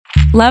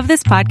Love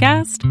this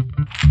podcast?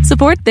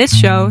 Support this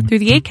show through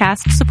the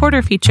Acast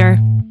supporter feature.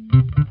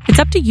 It's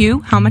up to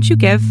you how much you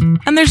give,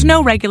 and there's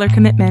no regular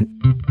commitment.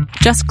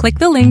 Just click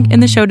the link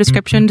in the show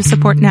description to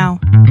support now.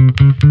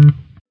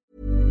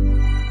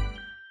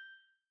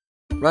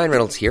 Ryan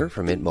Reynolds here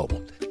from Mint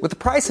Mobile. With the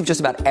price of just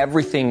about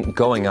everything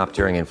going up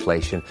during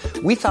inflation,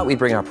 we thought we'd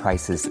bring our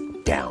prices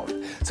down.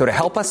 So to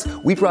help us,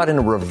 we brought in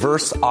a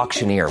reverse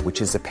auctioneer,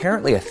 which is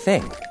apparently a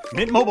thing.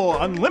 Mint Mobile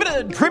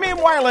Unlimited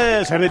Premium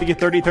Wireless. How to get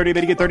 30, 30,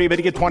 how to get 30, how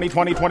to get 20,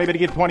 20, 20, how to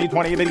get 20,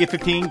 20, how to get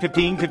 15,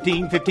 15,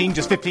 15, 15,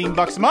 just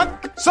 $15 a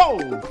month?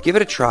 Sold! Give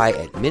it a try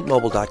at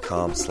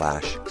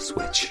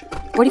mintmobile.com/switch.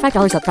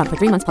 $45 up front for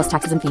 3 months plus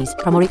taxes and fees.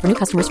 Promo rate for new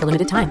customers for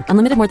limited time.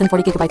 Unlimited more than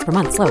 40 gigabytes per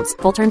month. Slows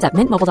full terms at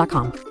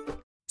mintmobile.com.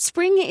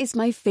 Spring is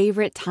my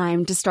favorite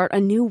time to start a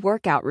new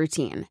workout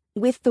routine.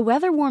 With the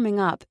weather warming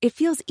up, it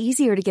feels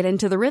easier to get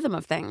into the rhythm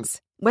of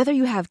things. Whether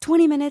you have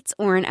 20 minutes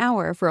or an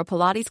hour for a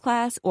Pilates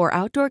class or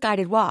outdoor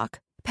guided walk,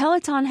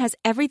 Peloton has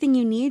everything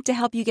you need to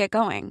help you get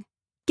going.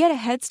 Get a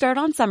head start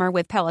on summer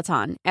with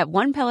Peloton at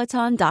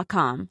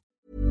onepeloton.com.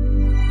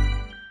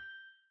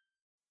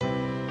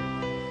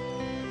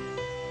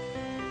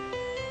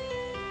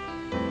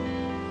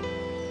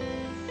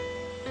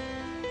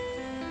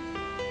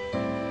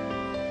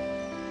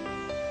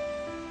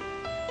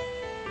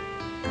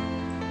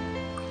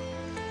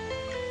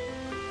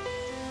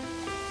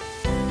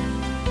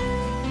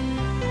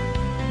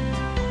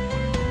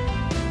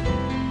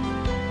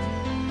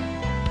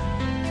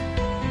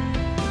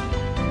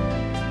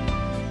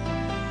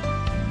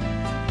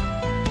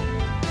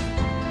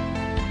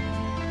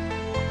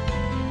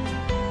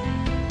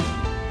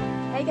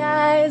 Hey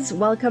guys,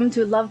 welcome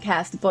to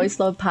Lovecast, Boys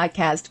Love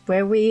Podcast,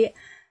 where we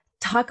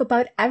talk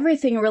about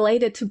everything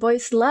related to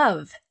boys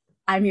love.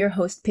 I'm your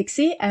host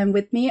Pixie, and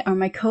with me are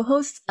my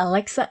co-hosts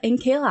Alexa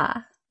and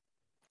Kayla.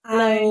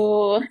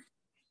 Hello.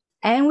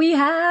 And we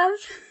have...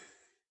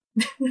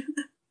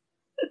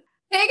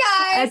 Hey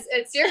guys,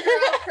 it's your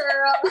girl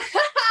Pearl.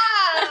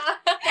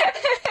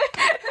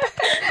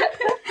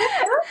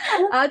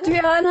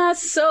 Adriana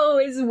So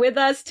is with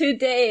us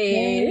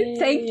today. Yay.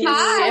 Thank you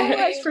so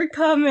much for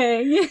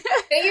coming.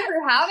 Thank you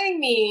for having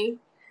me.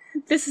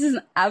 This is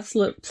an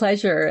absolute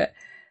pleasure.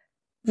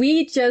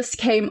 We just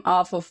came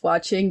off of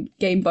watching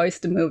Game Boys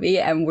the movie,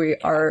 and we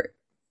are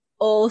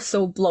all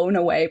so blown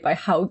away by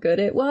how good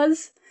it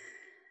was.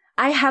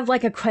 I have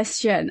a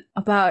question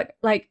about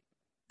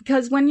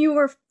because when you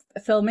were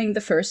filming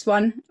the first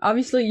one,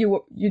 obviously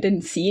you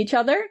didn't see each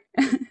other.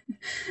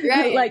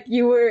 Right.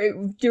 You were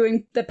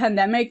doing the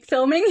pandemic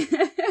filming.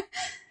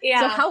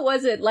 Yeah. So how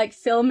was it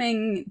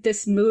filming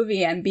this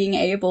movie and being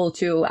able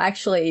to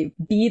actually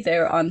be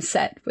there on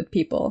set with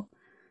people?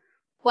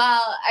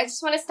 Well, I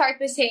just want to start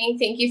by saying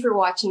thank you for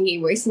watching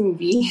Game Boys the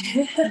movie.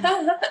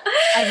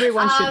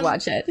 Everyone should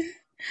watch it.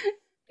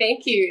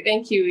 Thank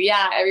you.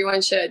 Yeah,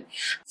 everyone should.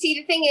 See,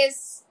 the thing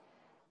is,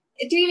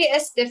 it really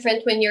is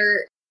different when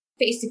you're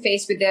face to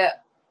face with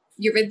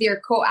your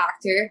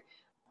co-actor.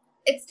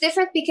 It's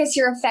different because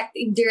you're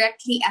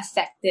directly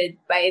affected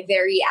by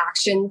their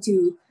reaction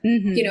to,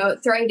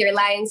 throwing their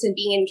lines and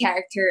being in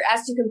character,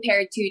 as to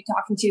compared to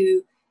talking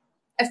to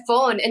a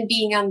phone and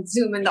being on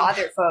Zoom on the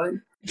other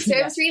phone. So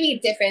It was really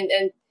different.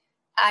 And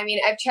I mean,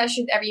 I've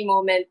treasured every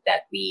moment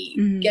that we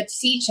get to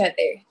see each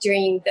other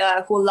during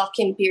the whole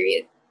lock-in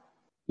period.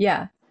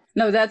 Yeah.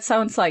 No, that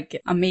sounds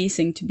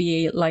amazing to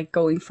be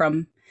going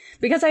from,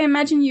 because I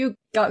imagine you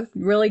got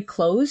really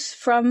close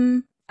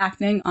from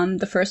acting on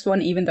the first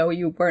one, even though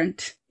you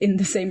weren't in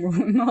the same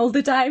room all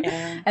the time.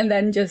 Yeah. And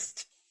then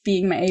just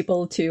being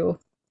able to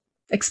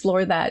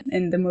explore that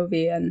in the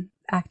movie and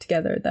act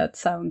together. That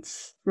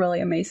sounds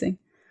really amazing.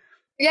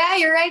 Yeah,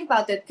 you're right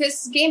about it.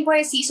 Because Game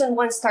Boy Season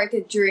 1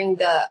 started during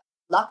the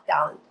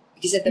lockdown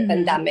because of the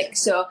pandemic.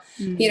 So,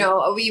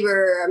 we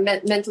were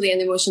mentally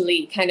and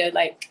emotionally kind of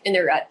in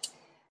a rut.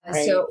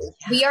 Right. So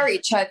we are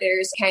each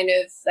other's kind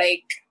of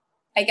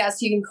I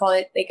guess you can call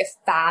it a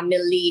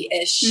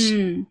family-ish.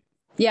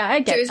 Yeah, I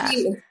get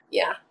that.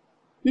 Yeah.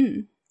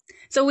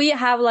 So we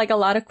have a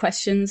lot of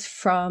questions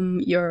from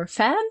your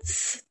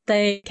fans.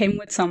 They came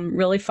with some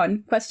really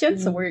fun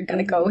questions, so we're going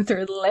to go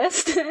through the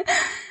list.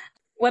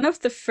 One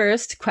of the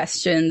first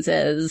questions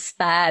is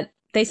that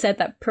they said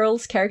that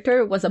Pearl's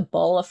character was a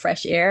ball of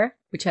fresh air,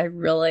 which I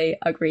really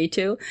agree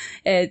to.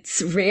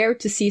 It's rare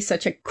to see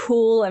such a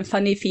cool and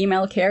funny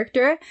female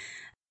character.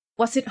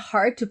 Was it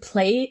hard to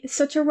play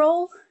such a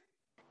role?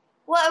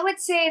 Well, I would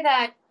say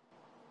that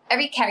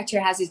every character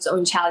has its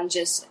own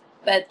challenges,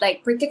 but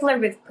particular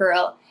with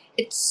Pearl,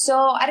 it's so,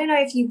 I don't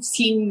know if you've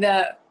seen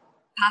the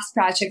past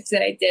projects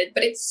that I did,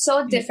 but it's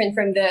so different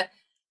from the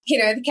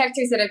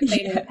characters that I've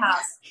played in the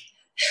past.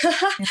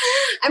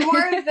 I'm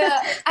more of the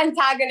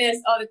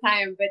antagonist all the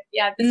time, but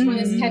yeah, this one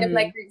is kind of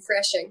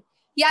refreshing.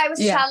 Yeah, it was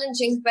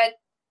challenging, but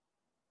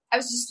I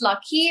was just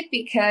lucky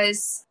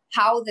because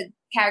how the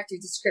character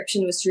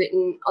description was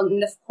written,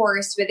 and of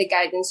course with the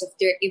guidance of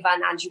Dirk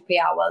Ivan Andrew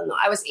Payawal,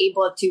 I was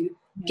able to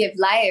give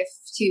life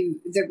to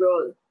the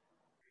role.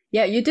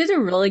 Yeah, you did a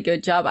really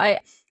good job.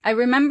 I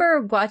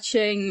remember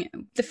watching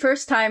the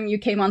first time you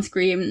came on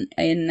screen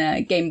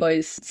in Game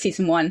Boys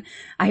Season 1.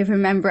 I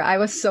remember I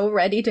was so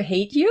ready to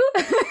hate you.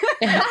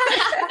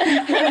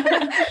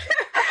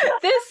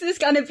 This is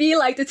gonna be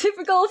like the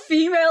typical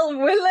female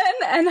villain,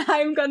 and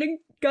I'm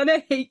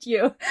gonna hate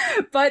you.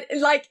 But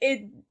like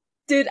it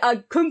did a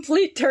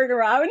complete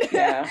turnaround.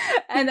 Yeah.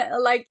 And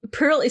like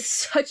Pearl is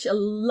such a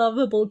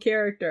lovable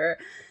character.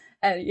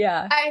 And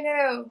yeah. I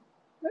know.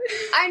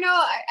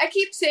 I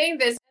keep saying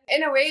this.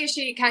 In a way,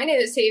 she kind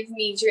of saved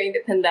me during the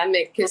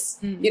pandemic because,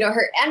 you know,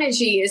 her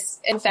energy is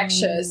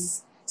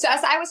infectious. So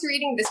as I was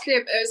reading the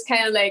script, it was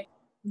kind of like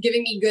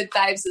giving me good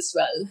vibes as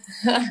well.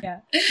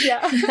 Yeah.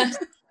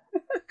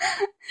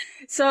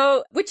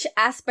 So which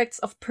aspects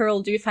of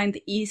Pearl do you find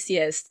the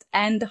easiest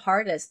and the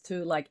hardest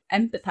to like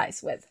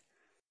empathize with?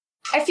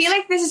 I feel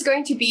like this is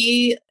going to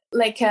be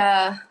like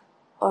a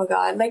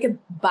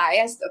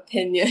biased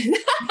opinion.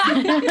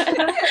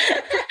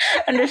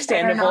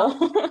 Understandable.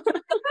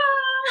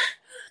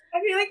 I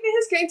feel like this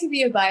is going to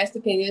be a biased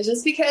opinion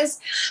just because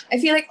I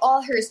feel like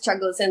all her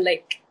struggles and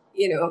like,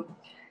 you know,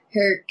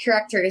 her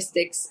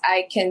characteristics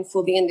I can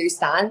fully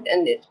understand,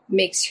 and it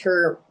makes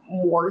her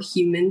more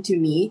human to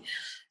me.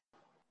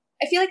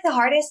 I feel like the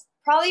hardest,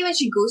 probably when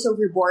she goes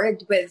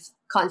overboard with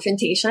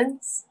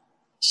confrontations.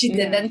 She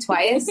did that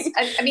twice.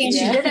 I mean,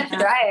 she did that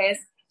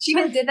thrice. She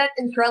even did that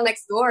in Girl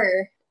Next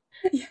Door.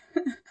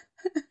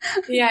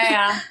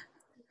 Yeah.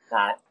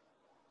 That.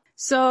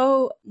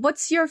 So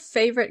what's your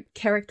favorite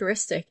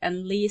characteristic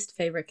and least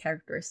favorite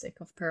characteristic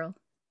of Pearl?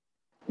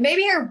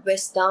 Maybe her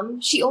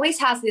wisdom. She always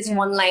has these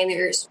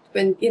one-liners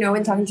when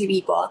talking to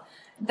people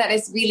that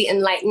is really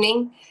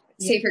enlightening.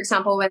 Say, for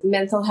example, when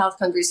mental health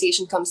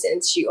conversation comes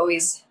in, she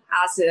always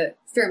has a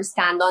firm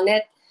stand on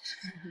it.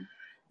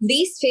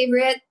 Least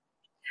favorite,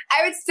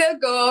 I would still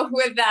go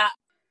with that.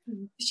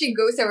 She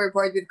goes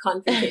overboard with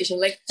confrontation.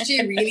 Like, she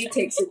really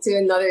takes it to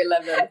another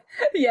level.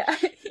 Yeah.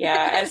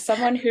 As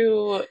someone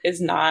who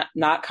is not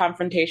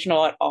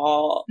confrontational at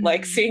all,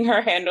 like seeing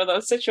her handle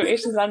those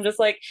situations, I'm just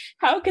like,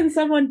 how can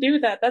someone do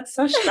that? That's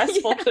so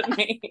stressful to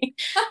me.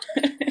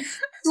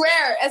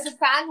 Swear, as a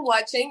fan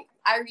watching,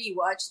 I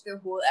rewatched the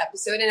whole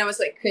episode and I was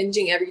like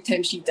cringing every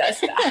time she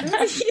does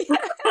that.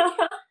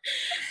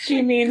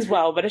 She means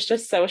well, but it's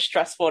just so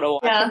stressful to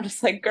watch. I'm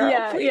just like, girl,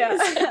 please. Yeah,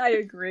 I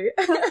agree.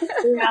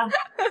 Yeah.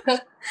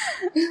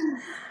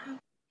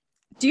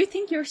 Do you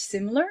think you're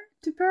similar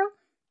to Pearl?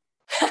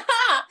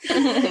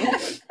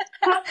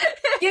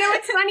 You know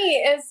what's funny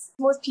is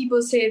most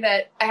people say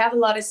that I have a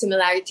lot of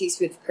similarities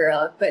with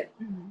Pearl, but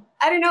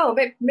I don't know,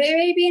 but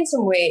maybe in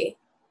some ways.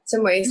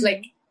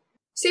 Like,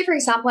 say for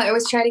example, I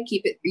always try to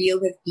keep it real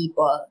with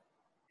people,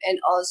 and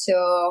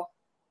also,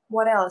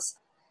 what else?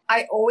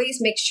 I always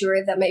make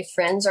sure that my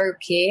friends are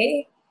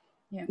okay.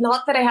 Yeah.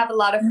 Not that I have a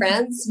lot of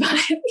friends, but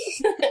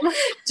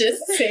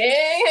just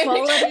saying.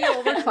 Quality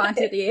over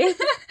quantity.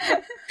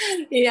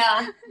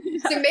 Yeah.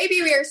 So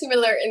maybe we are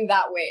similar in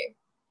that way.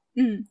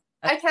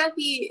 I can't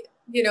be,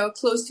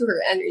 close to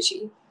her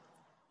energy.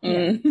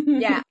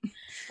 Yeah.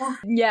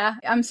 Yeah,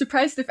 I'm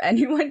surprised if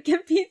anyone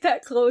can be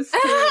that close to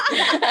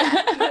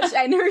that much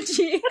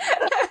energy.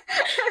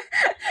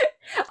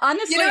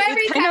 Honestly,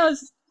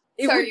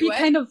 it would be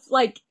kind of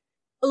like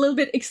a little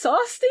bit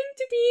exhausting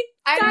to be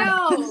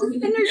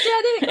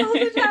energetic all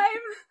the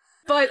time.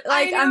 But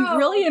like, I'm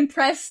really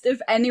impressed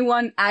if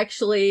anyone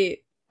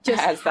actually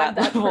just has that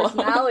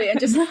personality and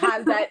just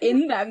has that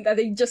in them, that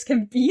they just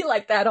can be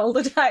like that all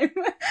the time.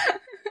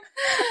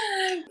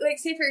 Like,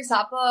 say for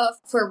example,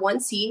 for one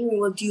scene, we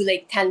will do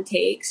like 10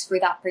 takes for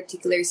that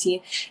particular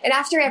scene. And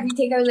after every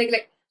take, I was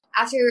like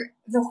after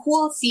the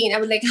whole scene, I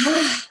was like,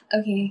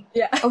 okay.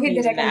 Yeah. Okay,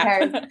 did I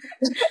compare?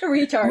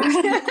 Recharge.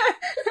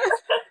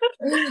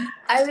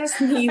 I just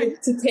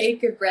needed to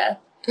take a breath.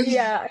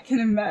 Yeah, I can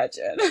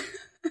imagine.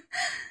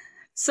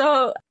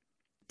 So,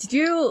 did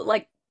you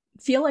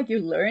feel like you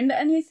learned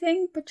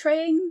anything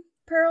portraying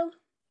Pearl?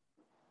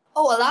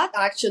 Oh, a lot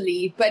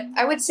actually. But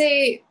I would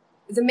say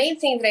the main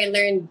thing that I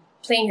learned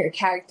playing her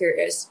character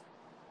is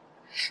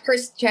her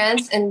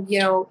strengths and,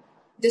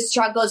 the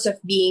struggles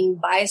of being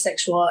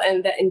bisexual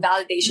and the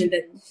invalidation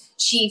that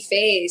she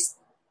faced.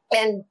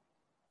 And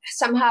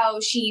somehow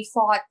she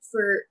fought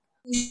for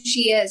who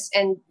she is,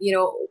 and,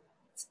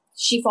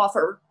 she fought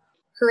for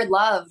her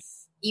love,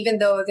 even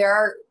though there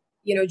are,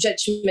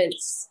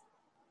 judgments.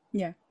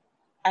 Yeah.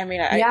 I mean,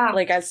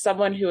 as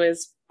someone who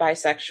is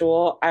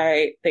bisexual,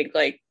 I think,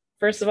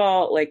 first of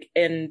all,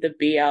 in the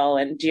BL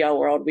and GL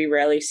world, we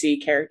rarely see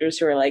characters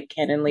who are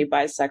canonly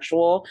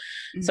bisexual.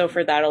 Mm-hmm. So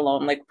for that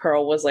alone,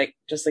 Pearl was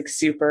just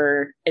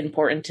super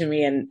important to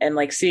me, and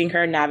seeing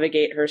her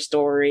navigate her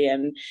story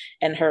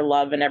and her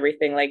love and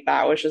everything like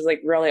that, which is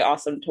really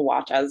awesome to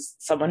watch as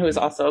someone who is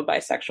also a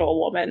bisexual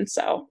woman.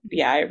 So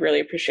yeah, I really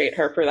appreciate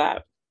her for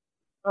that.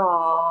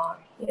 Oh,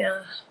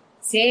 yeah.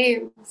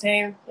 Same.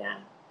 Yeah.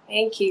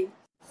 Thank you.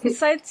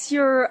 Besides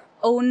your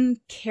own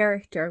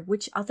character,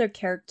 which other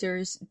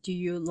characters do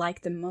you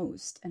like the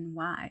most and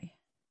why?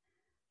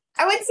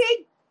 I would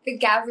say the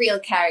Gabriel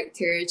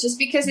character, just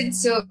because it's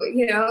so,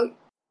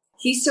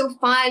 He's so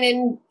fun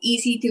and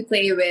easy to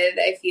play with.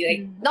 I feel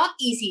like not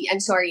easy. I'm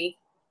sorry.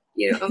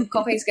 You know,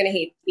 Kokai's gonna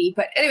hate me,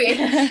 but anyway,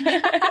 fun.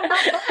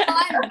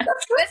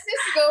 Let's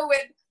just go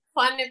with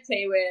fun to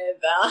play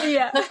with.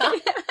 Yeah.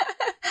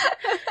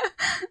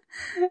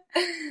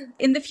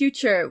 In the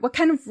future, what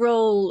kind of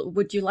role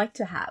would you like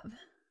to have?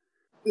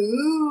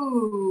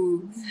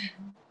 Ooh.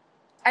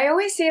 I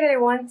always say that I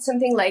want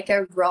something like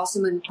a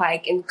Rosamund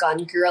Pike in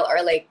Gone Girl,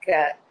 or like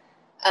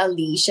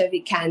Alicia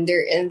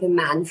Vikander in The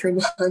Man from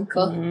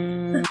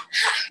U.N.C.L.E.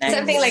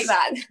 Something like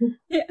that.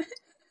 Yeah.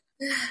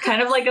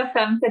 Kind of like a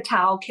femme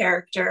fatale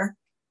character,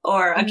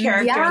 or a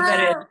character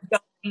that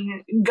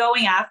is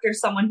going after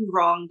someone who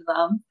wronged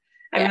them.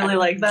 I really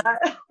like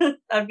that.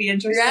 That'd be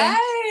interesting.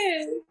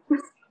 Right.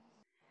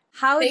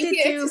 Thank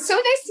you. It's so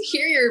nice to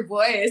hear your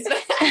voice.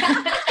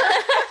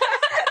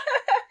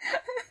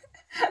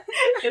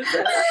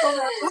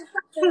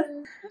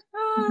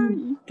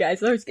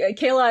 Guys,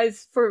 Kayla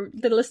is, for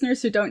the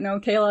listeners who don't know,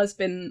 Kayla has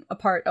been a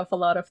part of a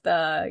lot of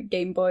the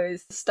Game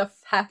Boys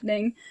stuff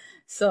happening.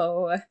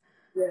 So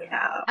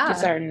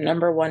she's our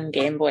number one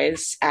Game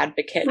Boys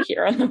advocate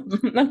here on the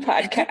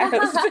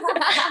podcast.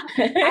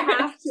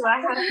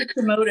 I have to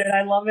promote it.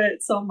 I love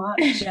it so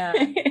much. Yeah.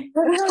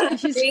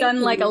 She's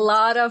done like a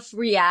lot of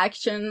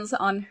reactions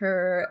on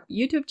her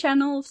YouTube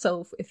channel,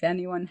 so if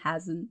anyone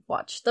hasn't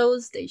watched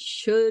those, they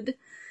should.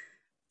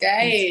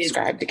 Guys,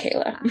 subscribe to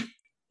Kayla.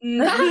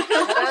 Shout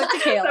out to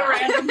Kayla. The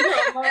random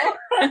promo.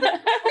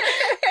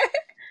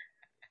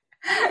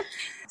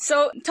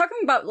 So, talking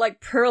about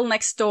like Pearl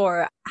Next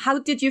Door, how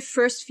did you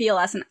first feel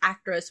as an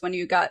actress when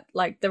you got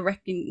like the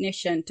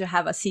recognition to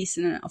have a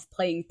season of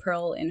playing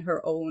Pearl in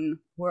her own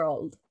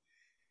world?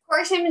 Of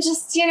course, I'm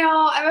just,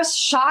 I was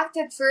shocked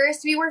at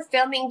first. We were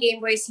filming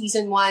Game Boy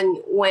Season 1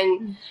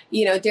 when,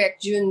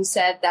 Derek June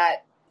said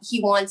that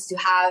he wants to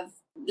have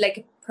like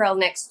a Pearl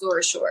Next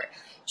Door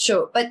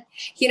show. But,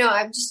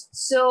 I'm just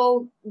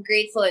so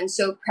grateful and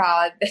so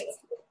proud that,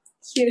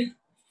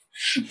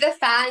 the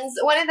fans,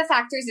 one of the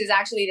factors is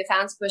actually the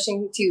fans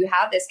pushing to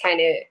have this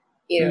kind of,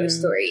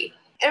 story.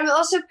 And I'm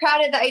also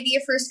proud of the Idea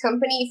First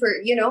company for,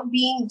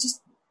 being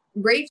just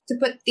brave to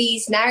put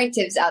these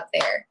narratives out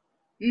there.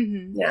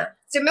 Mm-hmm. Yeah.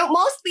 So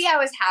mostly I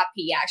was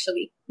happy,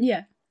 actually.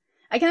 Yeah.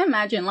 I can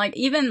imagine, like,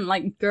 even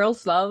like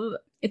Girls Love,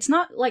 it's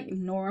not like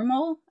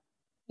normal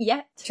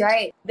yet.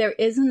 Right. There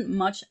isn't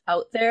much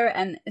out there.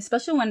 And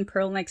especially when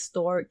Pearl Next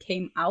Door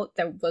came out,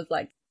 there was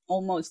like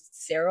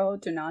almost 0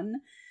 to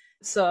none.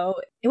 So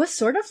it was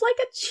sort of like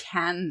a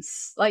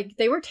chance. Like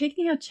they were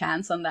taking a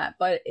chance on that,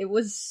 but it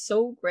was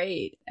so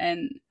great.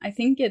 And I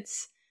think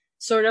it's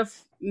sort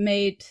of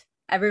made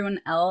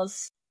everyone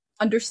else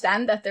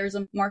understand that there's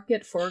a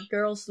market for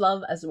girls'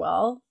 love as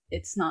well.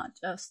 It's not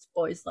just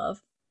boys'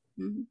 love.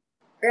 Mm-hmm.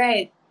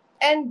 Right.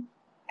 And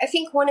I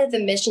think one of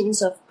the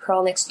missions of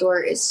Pearl Next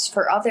Door is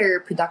for other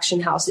production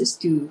houses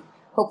to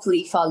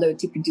hopefully follow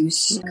to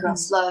produce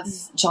girls' love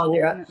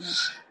genre.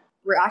 Mm-hmm.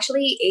 We're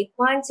actually 8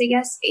 months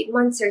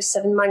or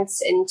 7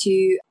 months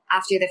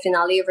after the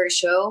finale of our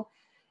show.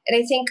 And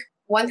I think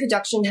one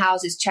production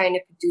house is trying to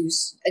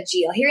produce a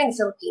GL here in the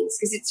Philippines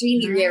because it's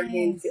really rare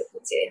here in the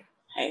Philippines.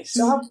 Nice.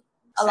 So I hope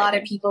a lot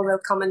of people will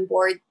come on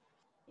board.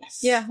 Yes.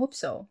 Yeah, I hope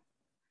so.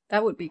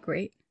 That would be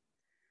great.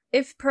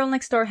 If Pearl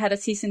Next Door had a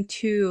season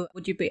 2,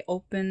 would you be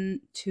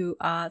open to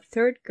a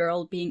third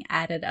girl being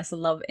added as a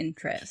love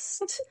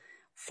interest?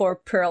 For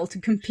Pearl to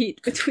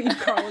compete between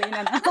Carlene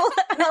and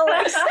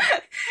Alex.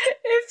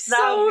 If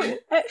so,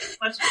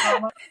 much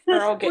drama.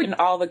 Pearl getting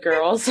all the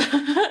girls. Yeah,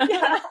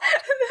 there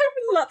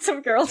were lots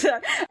of girls.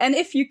 And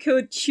if you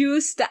could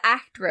choose the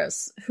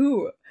actress,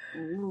 who?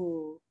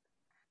 Ooh.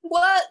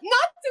 Well,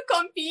 not to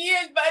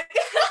compete, but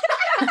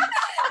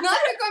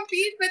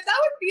that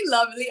would be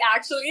lovely,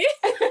 actually.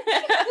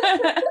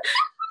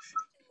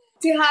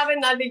 To have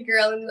another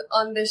girl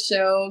on the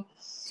show.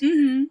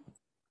 Mm-hmm.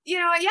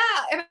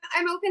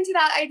 I'm open to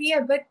that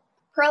idea, but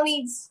Pearl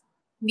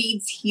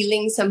needs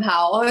healing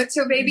somehow.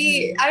 So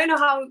maybe, I don't know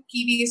how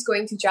TV is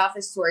going to draft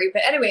the story,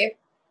 but anyway,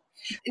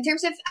 in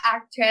terms of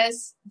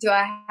actress, do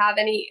I have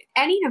any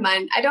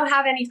naman? I don't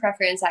have any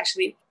preference,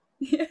 actually.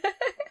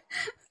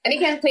 Any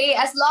can play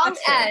as long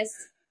as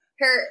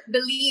her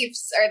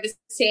beliefs are the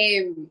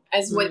same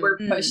as what we're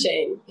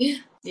pushing.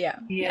 Yeah.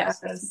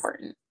 That's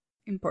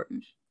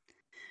Important.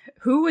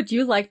 Who would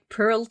you like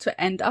Pearl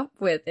to end up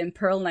with in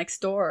Pearl Next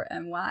Door,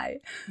 and why?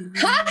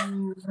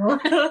 I'm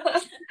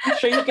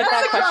sure you get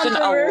that question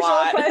a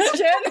lot.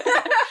 Question.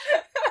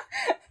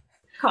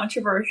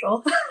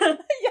 Controversial. Yeah.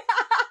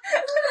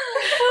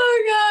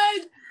 Oh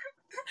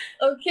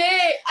God.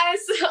 Okay.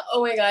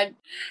 Oh my God.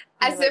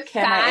 As a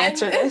can fan, I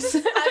answer this?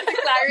 As a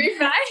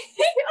clarify.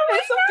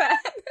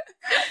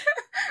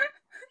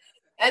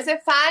 As a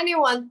fan, I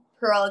want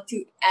Pearl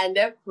to end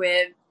up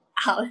with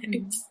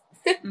Alex.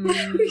 For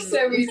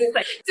some reason.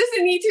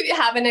 Doesn't need to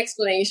have an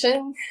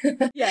explanation.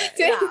 Yeah.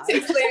 to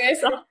explain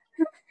myself.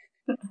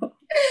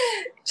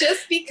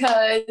 Just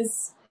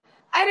because,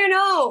 I don't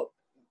know,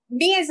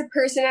 me as a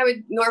person, I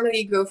would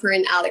normally go for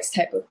an Alex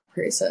type of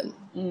person.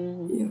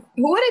 Who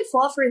wouldn't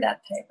fall for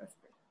that type of person?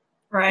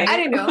 Right. I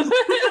don't know.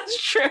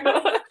 That's true.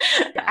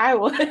 I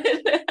would.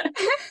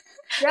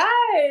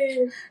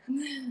 Right.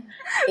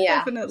 Yeah.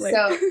 Definitely.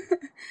 So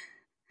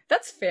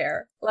that's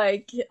fair.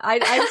 Like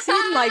I've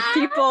seen like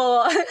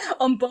people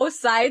on both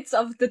sides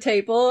of the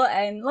table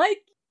and like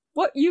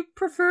what you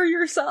prefer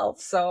yourself.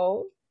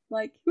 So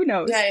like who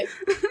knows? right.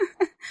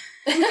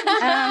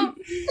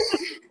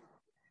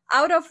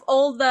 Out of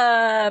all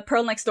the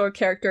Pearl Next Door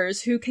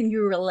characters, who can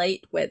you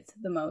relate with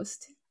the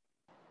most?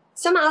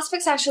 Some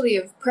aspects actually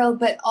of Pearl,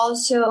 but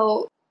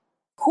also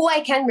who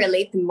I can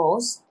relate the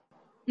most.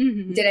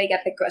 Mm-hmm. Did I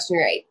get the question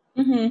right?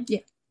 Mm-hmm.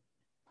 Yeah.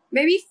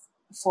 Maybe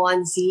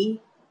Fonzie.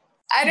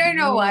 I don't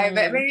know why,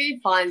 but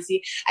maybe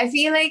Fonzie. I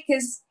feel like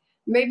because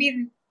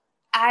maybe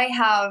I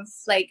have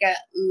like a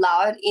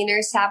loud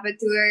inner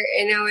saboteur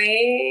in a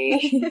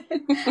way.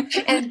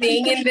 And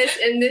being in this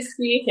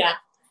industry,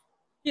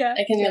 Yeah.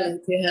 I can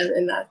relate to him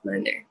in that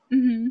manner.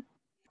 Mm-hmm.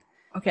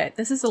 Okay,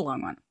 this is a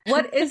long one.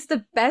 What is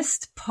the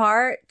best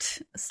part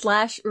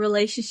 /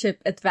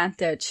 relationship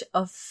advantage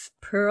of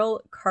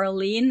Pearl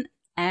Carlene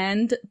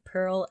and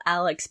Pearl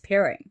Alex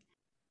pairing?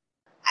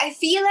 I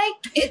feel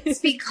like it's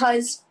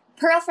because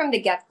Pearl from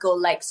the get-go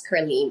likes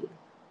Carlene.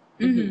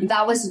 Mm-hmm.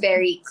 That was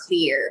very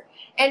clear.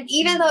 And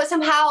even though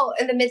somehow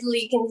in the middle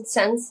you can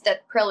sense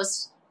that Pearl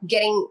was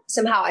getting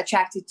somehow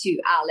attracted to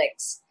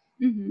Alex,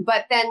 Mm-hmm.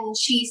 but then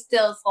she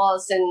still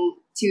falls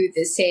into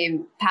the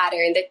same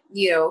pattern that,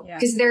 you know,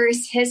 because there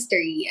is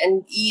history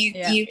and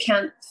you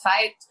can't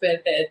fight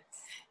with it.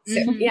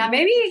 So,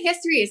 maybe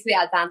history is the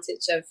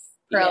advantage of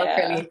Pearl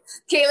Carlene.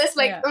 Kayla's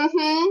like, I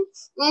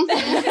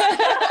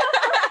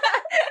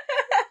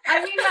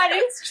mean, that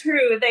is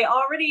true. They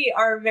already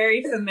are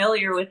very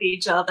familiar with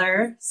each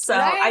other. So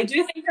I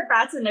do think that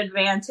that's an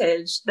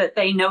advantage that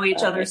they know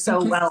each other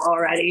so well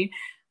already.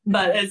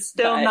 But it's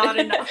still not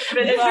enough.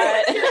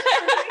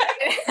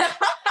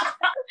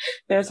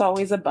 There's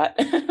always a but.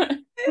 I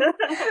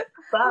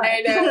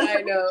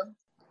know.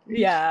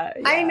 Yeah.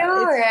 I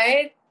know,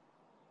 right?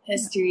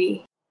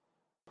 History.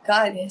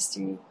 God,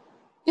 history.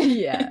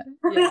 Yeah.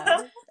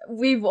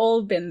 We've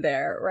all been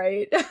there,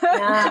 right?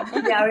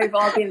 Yeah, we've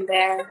all been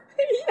there.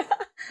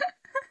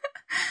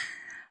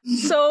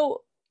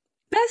 So,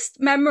 best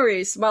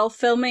memories while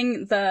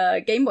filming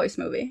the Game Boys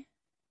movie?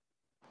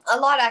 A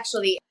lot,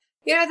 actually.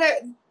 You know,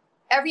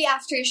 every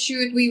after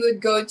shoot, we would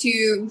go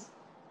to,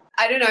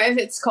 I don't know if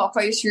it's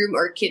Kokoy's room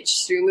or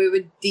Kitsch's room. We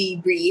would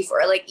debrief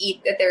or like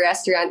eat at the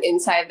restaurant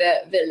inside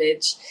the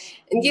village.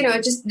 And, you know,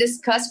 just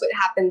discuss what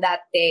happened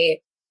that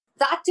day.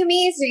 That to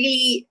me is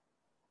really,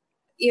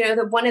 you know,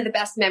 one of the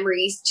best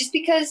memories. Just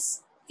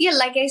because,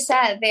 like I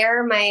said,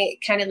 they're my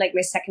kind of like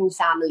my second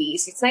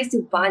families. It's nice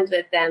to bond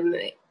with them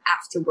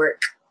after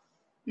work.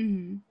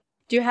 Mm-hmm.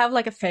 Do you have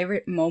like a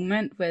favorite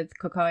moment with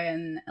Kokoy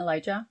and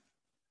Elijah?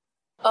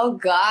 Oh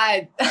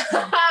God.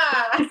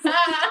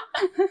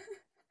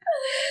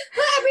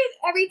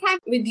 every time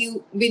we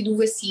do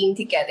a scene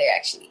together,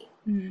 actually.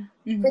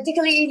 Mm-hmm.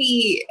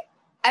 Particularly,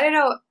 I don't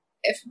know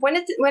when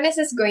is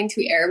this going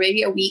to air?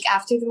 Maybe a week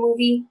after the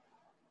movie.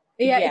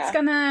 Yeah. It's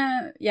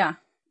gonna. Yeah.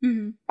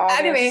 Mm-hmm.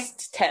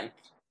 August 10th.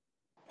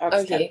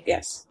 August 10th,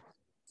 yes.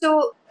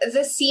 So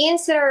the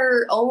scenes that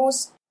are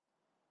almost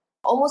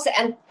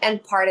the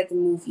end part of the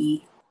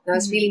movie. That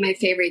was really my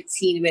favorite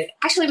scene with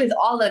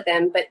all of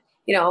them, but.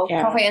 You know,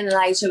 Kokoy and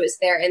Elijah was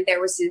there, and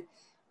there was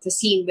the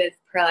scene with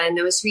Pearl, and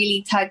I was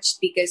really touched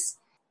because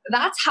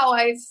that's how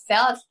I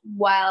felt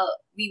while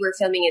we were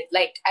filming it.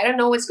 Like, I don't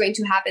know what's going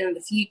to happen in the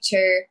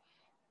future.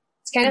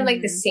 It's kind of like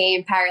the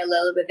same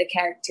parallel with the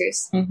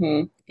characters.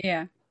 Mm-hmm.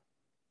 Yeah.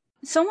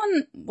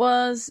 Someone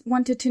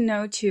wanted to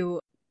know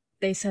too.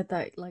 They said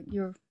that like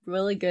you're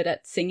really good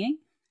at singing.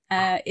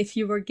 If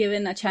you were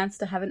given a chance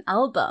to have an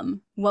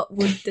album, what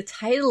would the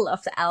title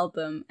of the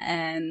album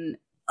and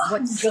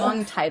what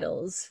song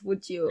titles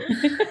would you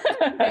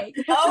make?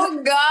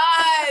 Oh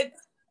God!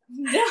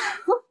 No,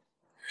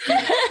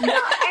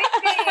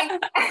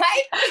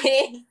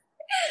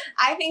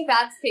 I think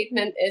that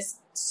statement is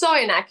so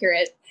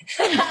inaccurate.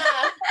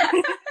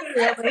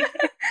 Really?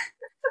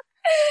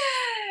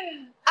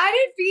 I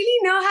didn't really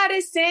know how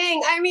to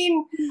sing. I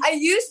mean, I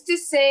used to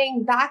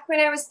sing back when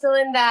I was still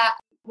in that.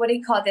 What do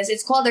you call this?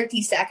 It's called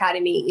Artista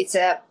Academy. It's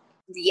a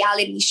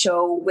reality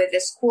show with a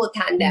school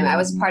tandem. I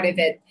was part of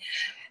it.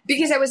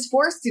 Because I was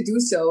forced to do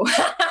so.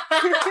 Because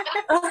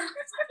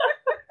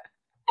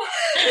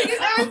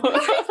I was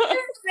forced to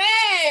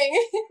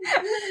sing.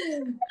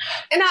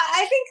 And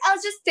I think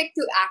I'll just stick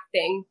to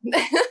acting.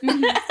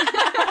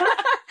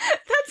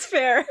 That's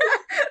fair.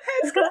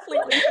 That's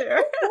completely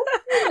fair.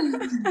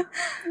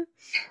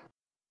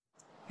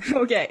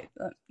 Okay,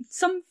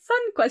 some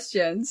fun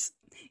questions.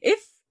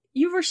 If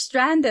you were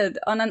stranded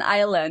on an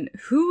island,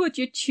 who would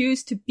you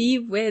choose to be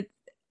with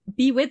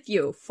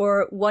you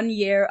for 1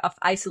 year of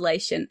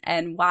isolation,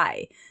 and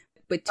why?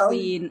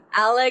 Between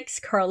Alex,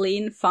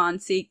 Carlene,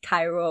 Fonzie,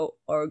 Cairo,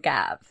 or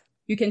Gav.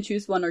 You can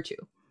choose one or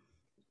two.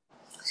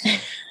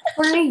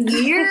 For a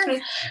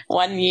year?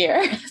 1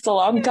 year. It's a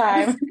long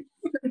time.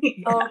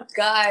 Oh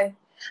God.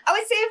 I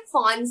would say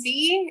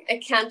Fonzie. I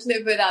can't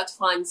live without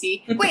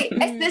Fonzie. Wait,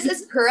 is this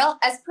as Pearl?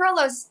 As Pearl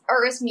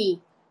or as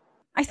me?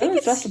 I think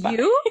it's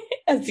you.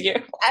 As you.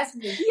 As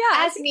me.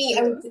 Yeah. As me.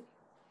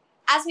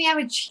 I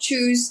would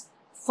choose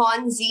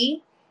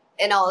Fonzie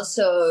and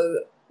also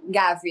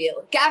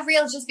Gabriel.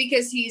 Gabriel just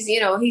because he's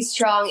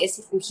strong.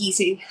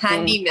 He's a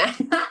handy man.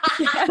 Need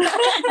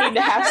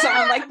to have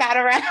someone like that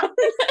around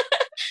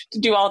to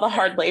do all the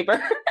hard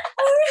labor.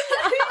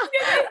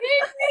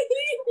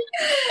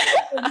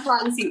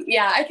 Fonzie.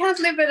 Yeah, I can't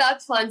live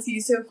without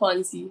Fonzie. So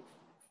Fonzie.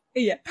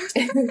 Yeah.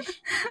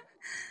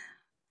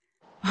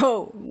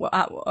 Oh,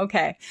 wow.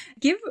 Okay.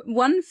 Give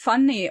one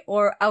funny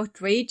or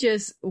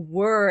outrageous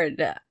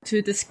word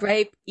to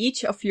describe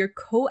each of your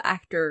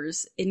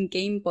co-actors in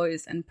Game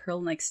Boys and Pearl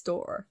Next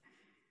Door.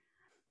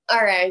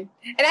 All right.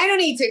 And I don't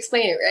need to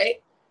explain it, right?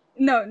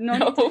 No.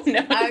 Okay.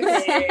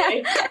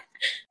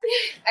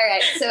 All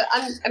right. So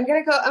I'm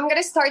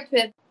gonna start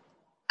with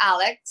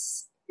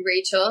Alex,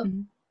 Rachel,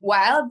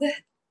 Wild,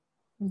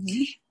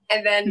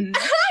 and then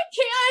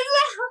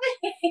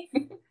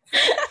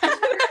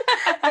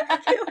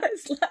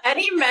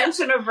Any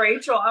mention of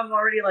Rachel, I'm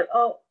already like,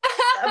 oh,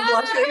 I'm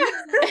blushing.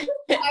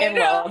 In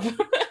love.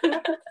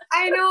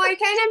 I know. I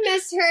kind of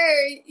miss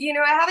her.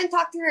 I haven't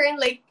talked to her in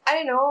I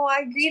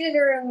greeted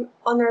her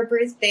on her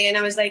birthday, and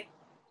I was like,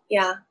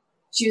 yeah,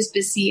 she was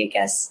busy, I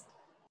guess.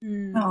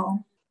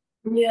 Oh.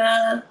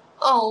 Yeah.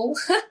 Oh.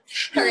 All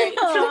right.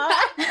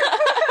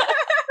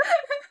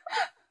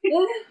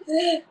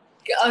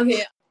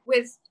 Okay.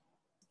 With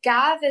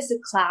Gav as a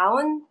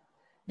clown,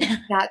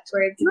 that's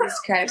where to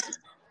describe just,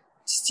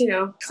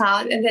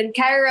 clown. And then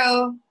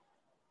Cairo,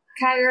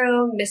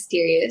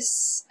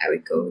 mysterious. I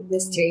would go with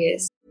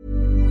mysterious.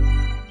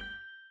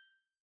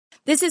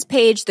 This is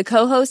Paige, the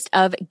co-host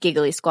of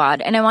Giggly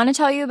Squad, and I want to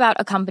tell you about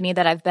a company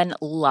that I've been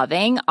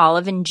loving,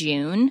 Olive &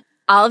 June.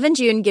 Olive &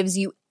 June gives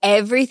you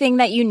everything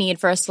that you need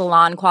for a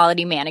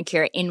salon-quality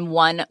manicure in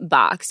one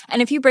box.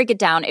 And if you break it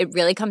down, it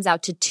really comes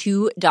out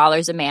to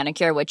 $2 a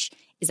manicure, which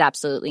is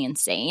absolutely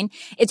insane.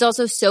 It's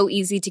also so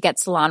easy to get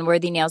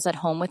salon-worthy nails at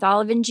home with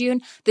Olive &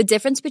 June. The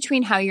difference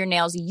between how your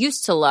nails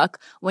used to look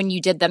when you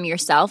did them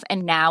yourself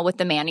and now with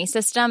the Mani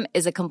system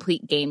is a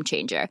complete game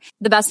changer.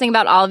 The best thing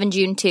about Olive &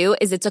 June, too,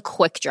 is it's a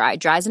quick dry.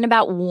 Dries in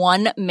about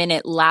 1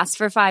 minute, lasts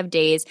for 5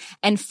 days,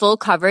 and full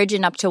coverage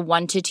in up to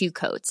 1 to 2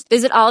 coats.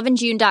 Visit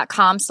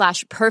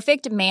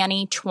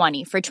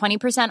oliveandjune.com/perfectmani20 for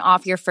 20%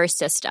 off your first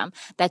system.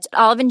 That's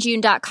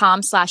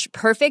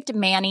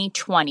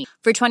oliveandjune.com/perfectmani20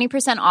 for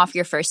 20% off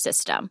your first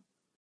system.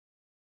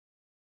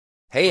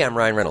 Hey, I'm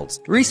Ryan Reynolds.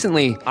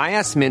 Recently, I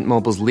asked Mint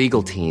Mobile's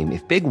legal team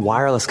if big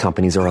wireless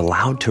companies are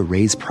allowed to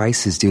raise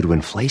prices due to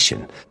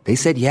inflation. They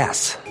said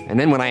yes. And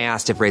then when I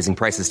asked if raising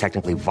prices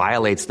technically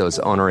violates those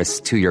onerous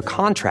 2-year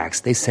contracts,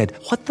 they said,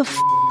 "What the f***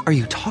 are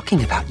you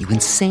talking about, you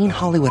insane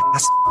Hollywood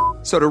ass?"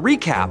 So to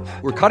recap,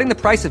 we're cutting the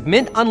price of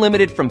Mint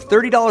Unlimited from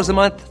 $30 a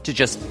month to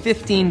just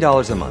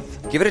 $15 a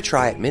month. Give it a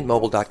try at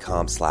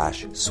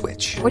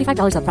mintmobile.com/switch.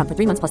 $45 up front for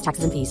 3 months plus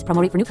taxes and fees.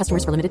 Promo rate for new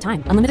customers for limited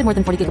time. Unlimited more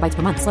than 40 gigabytes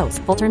per month. Slows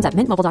full terms at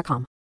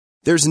mintmobile.com.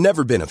 There's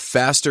never been a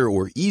faster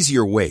or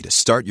easier way to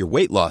start your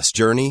weight loss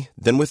journey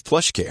than with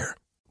PlushCare.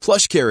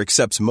 PlushCare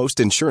accepts most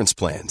insurance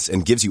plans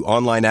and gives you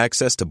online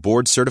access to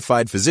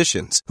board-certified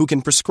physicians who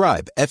can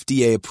prescribe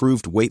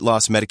FDA-approved weight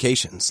loss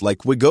medications like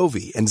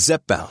Wegovy and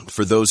Zepbound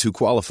for those who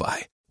qualify.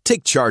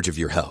 Take charge of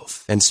your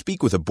health and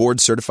speak with a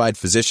board-certified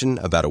physician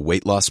about a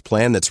weight loss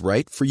plan that's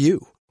right for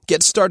you.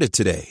 Get started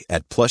today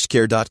at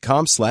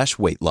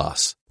plushcare.com/weight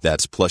loss.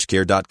 That's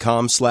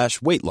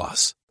plushcare.com/weight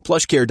loss.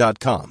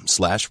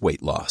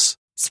 plushcare.com/weight loss.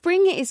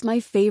 Spring is my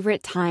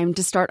favorite time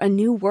to start a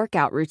new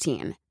workout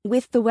routine.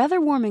 With the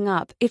weather warming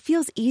up, it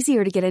feels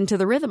easier to get into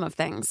the rhythm of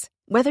things.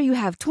 Whether you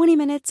have 20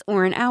 minutes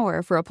or an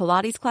hour for a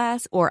Pilates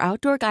class or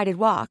outdoor guided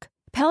walk,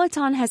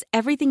 Peloton has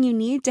everything you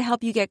need to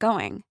help you get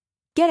going.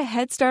 Get a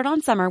head start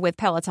on summer with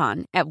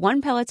Peloton at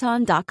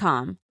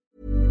onepeloton.com.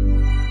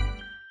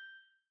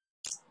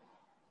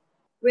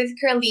 With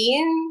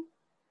Carleen,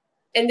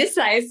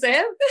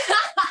 indecisive.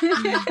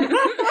 Indecisive.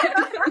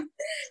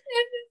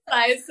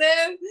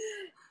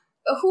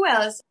 Who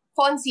else?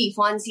 Fonzie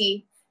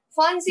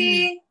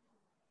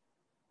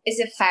is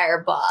a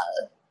fireball.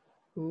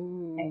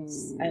 Ooh,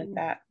 Nice. I like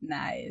that.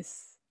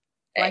 Nice.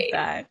 Right. Like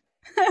that.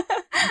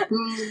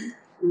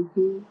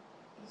 Mm-hmm.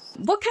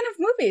 What kind of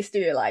movies do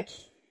you like?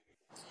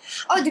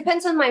 Oh, it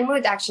depends on my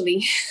mood,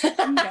 actually. I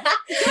feel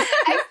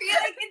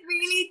like it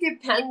really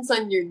depends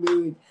on your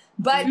mood.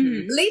 But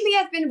lately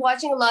I've been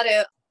watching a lot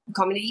of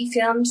comedy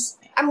films.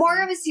 I'm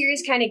more of a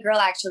serious kind of girl,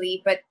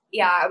 actually. But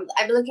yeah,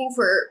 I'm looking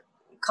for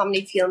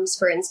comedy films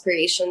for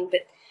inspiration.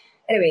 But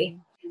anyway,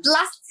 the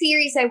last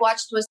series I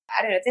watched was,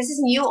 I don't know, this is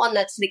new on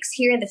Netflix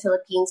here in the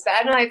Philippines, but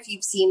I don't know if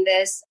you've seen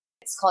this.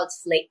 It's called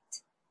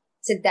Flaked.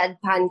 It's a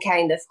deadpan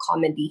kind of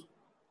comedy.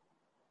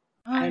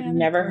 Oh, I've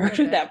never heard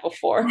of that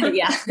before.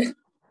 Yeah.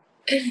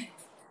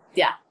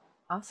 Yeah.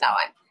 Awesome. That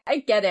one. I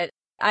get it.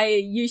 I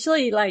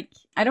usually I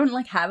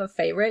don't have a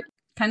favorite.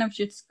 Kind of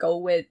just go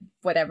with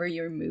whatever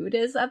your mood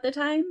is at the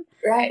time.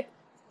 Right.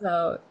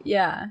 So,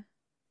 yeah.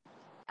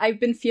 I've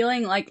been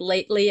feeling like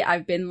lately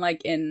I've been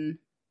like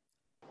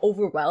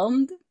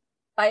overwhelmed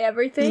by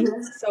everything.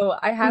 So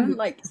I haven't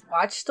like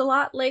watched a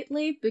lot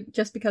lately, but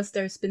just because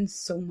there's been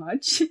so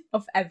much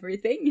of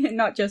everything, and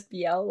not just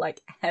BL,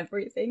 like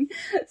everything.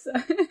 So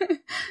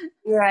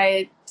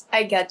Right.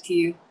 I get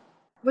you.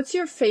 what's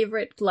your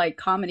favorite like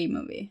comedy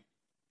movie?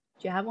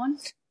 Do you have one?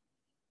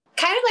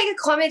 Kind of like a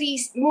comedy,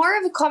 more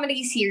of a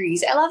comedy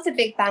series. I love The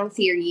Big Bang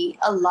Theory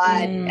a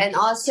lot. And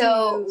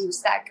also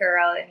Who's That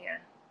Girl?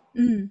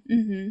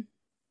 Yeah.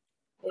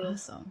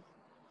 Awesome.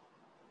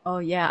 Oh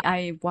yeah,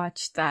 I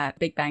watched that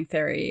Big Bang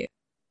Theory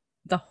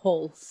the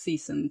whole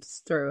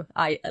seasons through.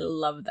 I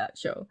love that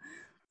show.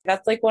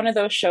 That's like one of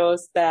those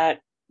shows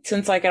that,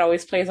 since like it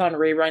always plays on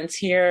reruns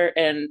here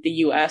in the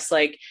US,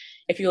 like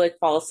if you like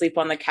fall asleep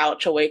on the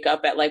couch, you'll wake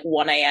up at like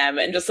 1 a.m.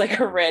 and just like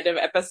a random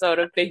episode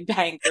of Big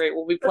Bang Theory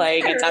will be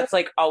playing. And that's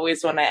like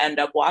always when I end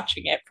up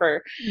watching it,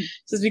 for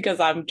just because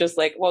I'm just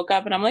like woke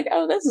up and I'm like,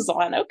 oh, this is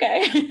on.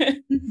 Okay.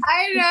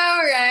 I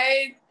know,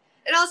 right?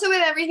 And also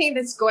with everything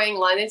that's going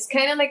on, it's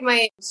kind of like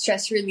my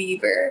stress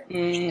reliever.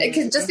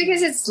 Just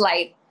because it's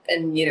light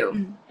and, you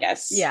know.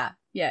 Yes. Yeah,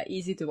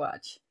 easy to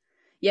watch.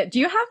 Yeah, do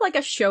you have like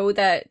a show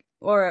that,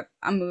 or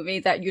a movie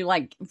that you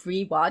like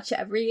rewatch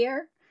every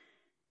year?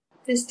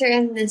 Mr.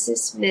 and Mrs.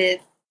 Smith.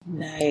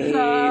 Nice.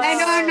 I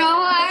don't know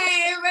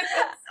why, but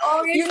it's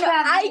always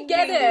I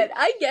get it.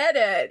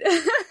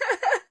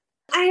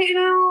 I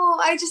know.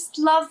 I just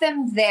love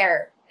them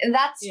there. In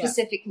that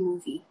specific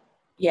movie.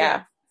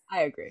 Yeah.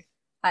 I agree.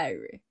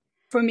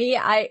 For me,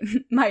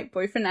 my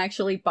boyfriend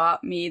actually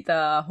bought me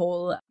the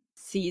whole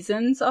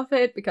seasons of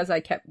it because I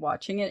kept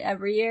watching it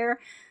every year.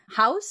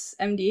 House,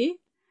 MD.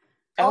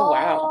 Oh,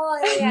 wow.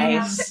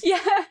 Nice. Yeah.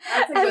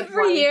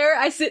 Every year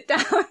I sit down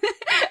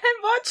and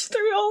watch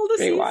through all the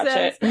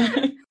Rewatch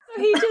seasons.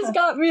 He just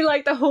got me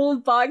like the whole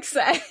box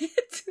set.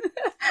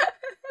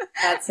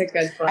 That's a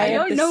good one. I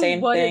don't know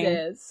what it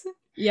is.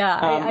 Yeah,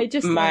 I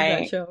just love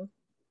that show.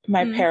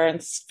 My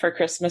parents for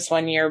Christmas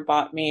one year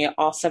bought me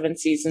all 7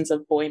 seasons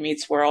of Boy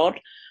Meets World,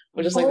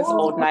 which is like this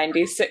old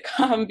 90s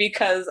sitcom,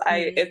 because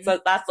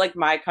that's like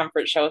my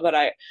comfort show that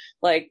I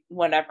like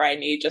whenever I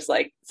need just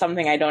like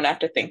something I don't have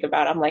to think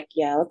about. I'm like,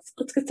 yeah,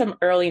 let's get some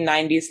early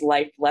 90s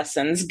life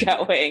lessons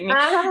going.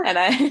 And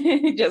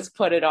I just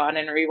put it on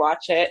and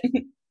rewatch it.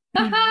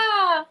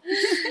 How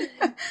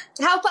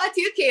about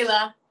you,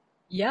 Kayla?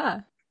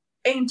 Yeah.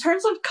 In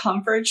terms of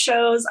comfort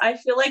shows, I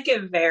feel like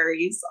it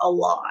varies a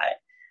lot.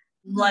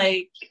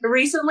 Like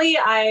recently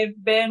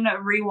I've been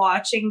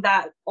rewatching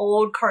that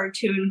old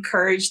cartoon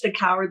Courage the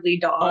Cowardly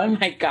Dog. Oh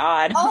my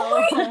god.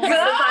 Oh my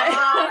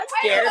god. It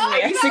scared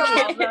me as a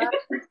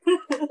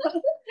kid.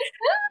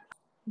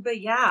 But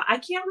yeah, I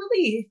can't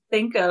really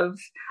think of,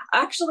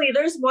 actually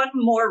there's one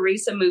more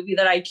recent movie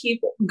that I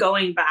keep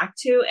going back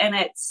to, and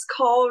it's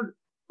called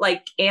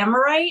like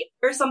Amorite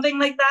or something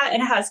like that,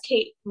 and it has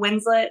Kate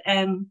Winslet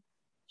and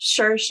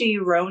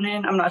Saoirse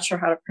Ronan. I'm not sure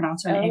how to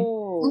pronounce her name.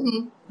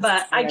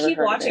 But I keep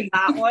watching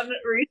that one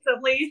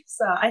recently,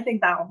 so I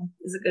think that one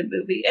is a good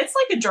movie. It's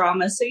like a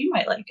drama, so you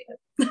might like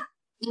it.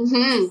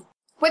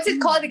 What's it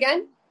called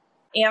again?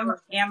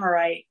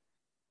 Amorite.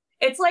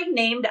 It's like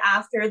named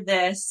after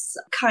this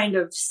kind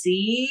of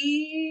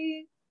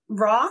sea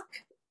rock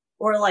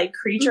or like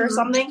creature or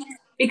something,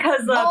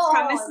 because the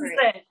premise is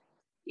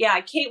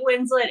that Kate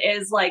Winslet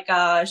is like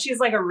she's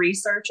like a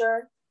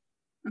researcher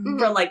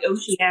for like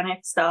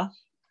oceanic stuff.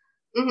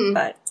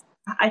 But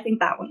I think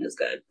that one is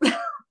good.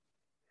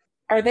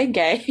 Are they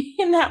gay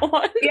in that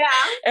one? Yeah.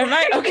 Am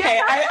I?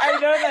 Okay. I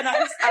know that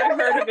I've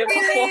heard of it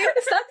before.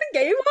 Is that the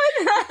gay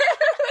one?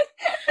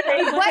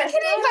 Why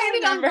can I find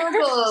it on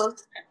Google?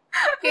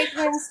 Kate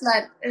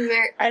Winslet.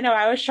 I know.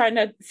 I was trying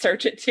to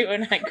search it too,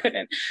 and I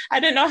couldn't. I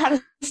didn't know how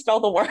to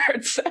spell the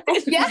words.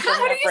 Yeah,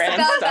 how do you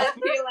spell that,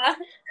 Kayla?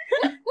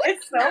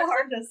 It's so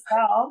hard to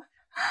spell.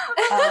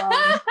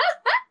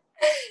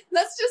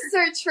 Let's just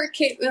search for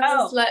Kate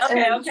Winslet.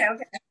 Okay.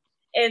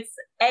 It's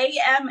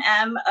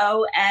AMMONITE.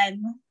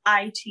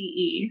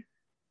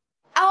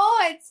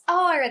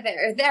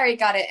 There you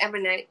got it.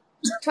 Ammonite.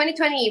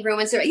 2020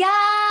 Romance.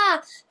 Yeah,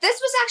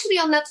 this was actually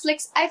on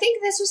Netflix. I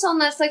think this was on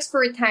Netflix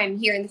for a time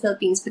here in the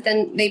Philippines, but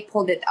then they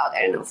pulled it out.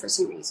 I don't know, for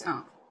some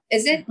reason.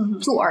 Is it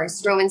 2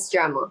 hours romance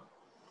drama?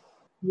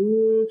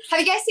 Have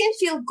you guys seen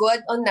Feel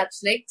Good on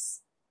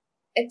Netflix?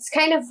 It's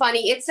kind of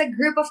funny. It's a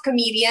group of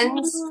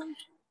comedians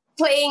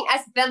playing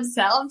as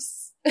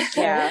themselves.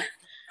 Yeah.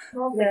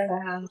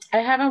 I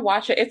haven't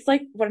watched it. It's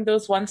like one of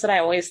those ones that I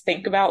always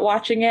think about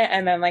watching it,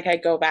 and then like I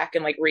go back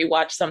and like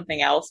rewatch something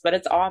else, but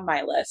it's on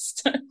my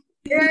list.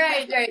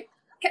 Right.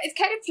 It's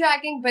kind of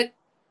dragging, but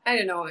I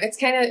don't know. It's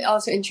kind of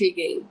also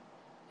intriguing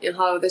in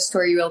how the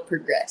story will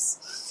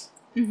progress.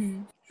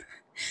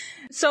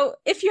 So,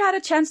 if you had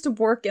a chance to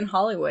work in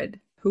Hollywood,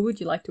 who would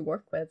you like to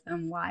work with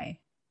and why?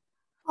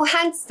 Oh,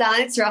 hands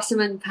down, it's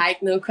Rosamund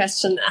Pike, no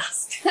question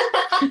asked.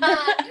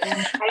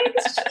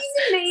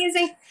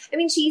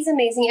 She's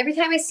amazing. Every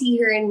time I see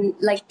her in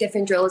like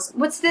different roles.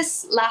 What's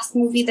this last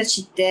movie that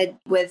she did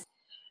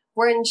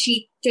when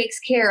she takes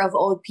care of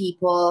old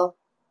people,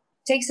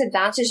 takes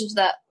advantage of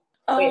that?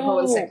 Wait, hold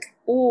on a sec.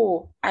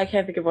 Oh, I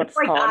can't think of what it's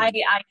like called. I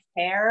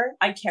care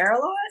a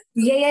lot.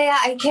 Yeah.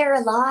 I care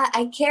a lot.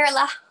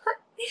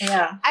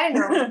 Yeah. I don't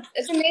know.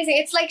 It's amazing.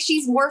 It's like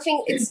she's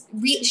morphing.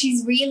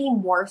 She's really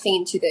morphing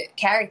into the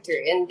character,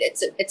 and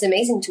it's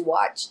amazing to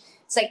watch.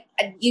 It's like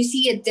you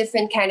see a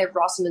different kind of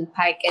Rosamund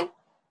Pike, and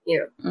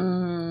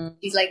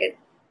she's like a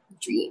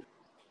dream.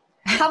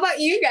 How about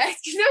you guys?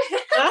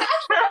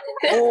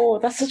 Oh,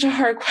 that's such a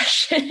hard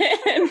question.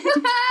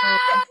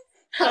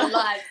 A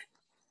lot.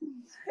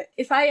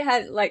 If I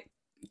had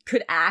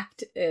could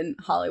act in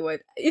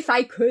Hollywood, if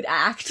I could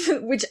act,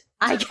 which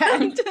I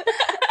can't,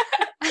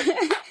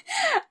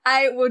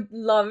 I would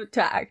love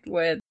to act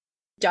with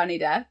Johnny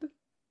Depp.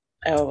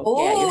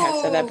 Oh, yeah, you have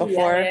said that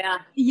before.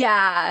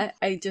 Yeah,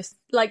 I just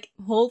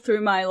whole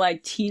through my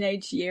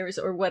teenage years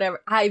or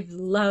whatever, I've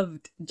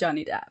loved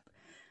Johnny Depp.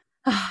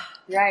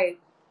 Right.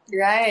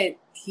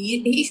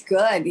 He's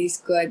good.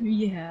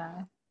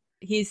 Yeah.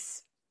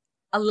 He's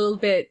a little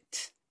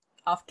bit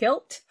off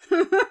kilt.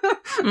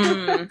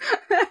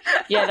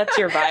 Yeah, that's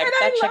your vibe.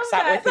 That checks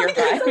out with your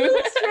vibe. It's a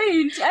little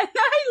strange, and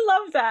I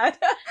love that.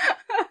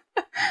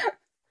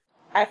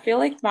 I feel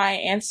like my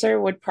answer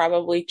would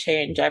probably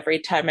change every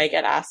time I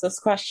get asked this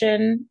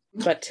question,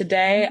 but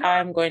today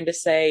I'm going to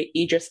say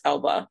Idris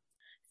Elba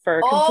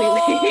for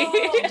completely.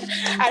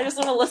 I just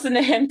want to listen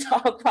to him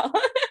talk.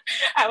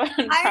 I would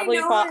probably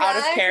fall out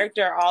of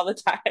character all the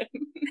time.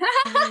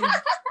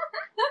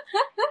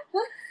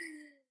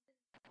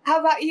 How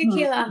about you,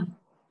 Keela?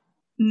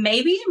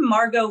 Maybe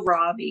Margot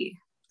Robbie.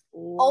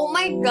 Oh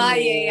my god,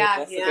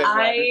 yeah.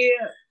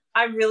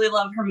 I really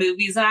love her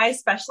movies, and I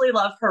especially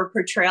love her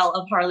portrayal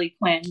of Harley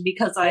Quinn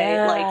because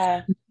I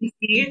like the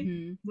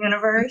DC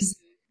universe.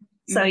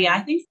 So yeah, I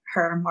think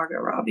her, Margot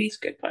Robbie's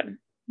a good one.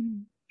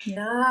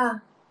 Yeah.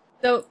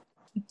 So,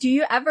 do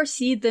you ever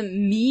see the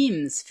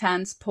memes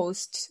fans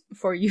post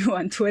for you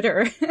on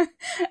Twitter?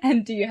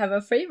 And do you have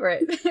a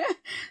favorite?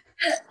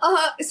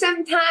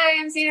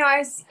 Sometimes,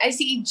 I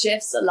see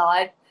GIFs a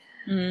lot.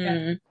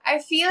 I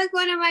feel like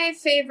one of my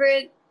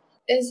favorite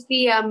is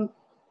the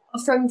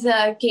from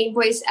the Game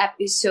Boys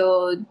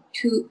episode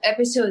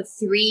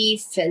 3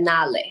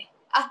 finale.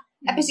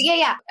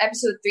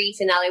 Episode 3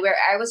 finale, where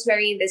I was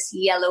wearing this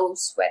yellow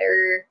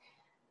sweater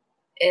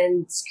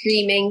and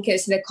screaming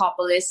because the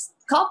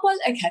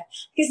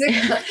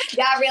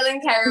Gabriel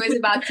and Kara was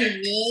about to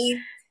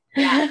meet.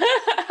 Yeah,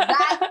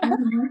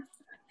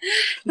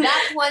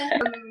 that one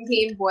from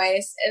Game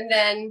Boys, and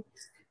then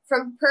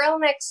from Pearl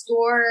Next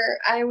Door,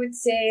 I would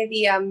say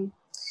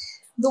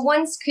the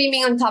one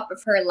screaming on top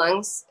of her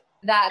lungs.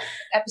 That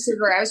episode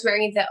where I was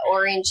wearing the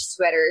orange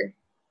sweater.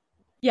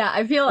 Yeah,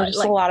 I feel like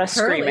a lot of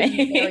screaming.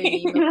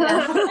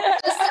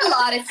 Just a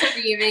lot of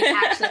screaming,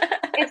 actually.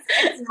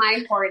 It's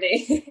my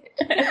party.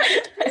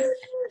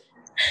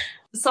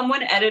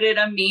 Someone edited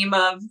a meme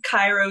of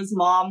Cairo's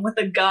mom with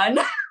a gun.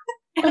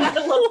 Oh my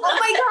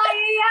god,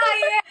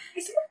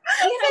 yeah.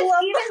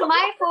 Even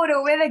my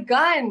photo with a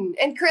gun.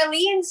 And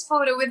Carlene's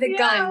photo with a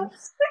gun.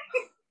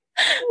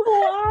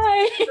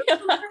 Why?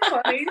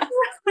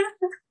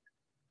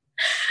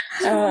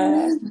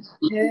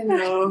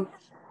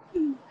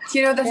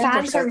 The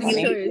fans are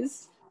really...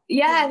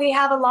 Yeah, they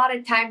have a lot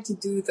of time to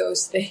do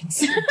those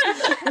things.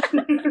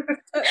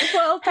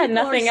 Well, had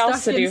nothing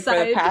else to do for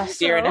the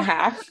past year and a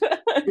half.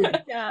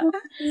 Yeah.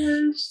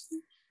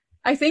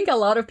 I think a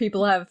lot of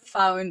people have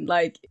found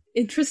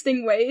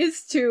interesting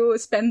ways to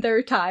spend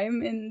their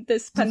time in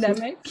this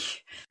pandemic.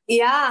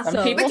 Yeah.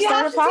 Some people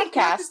start a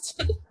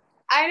podcast.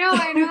 I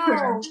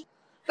know.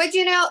 But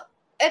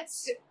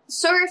it's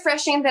so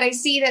refreshing that I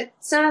see that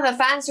some of the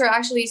fans are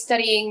actually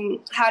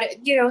studying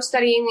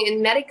studying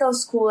in medical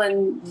school,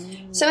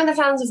 and some of the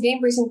fans of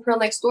Game Boys and Pearl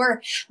Next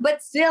Door,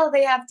 but still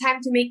they have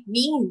time to make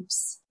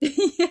memes.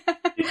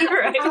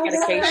 Right.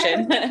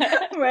 Dedication.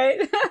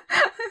 Right.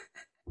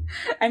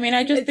 I mean,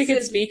 I just think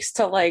it speaks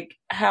to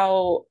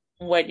how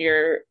when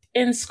you're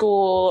in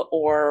school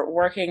or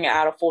working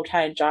at a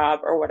full-time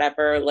job or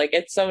whatever,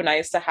 it's so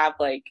nice to have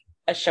a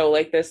show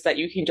like this that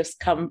you can just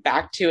come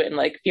back to and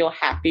feel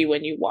happy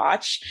when you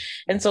watch.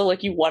 And so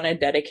you want to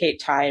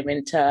dedicate time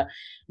into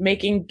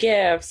making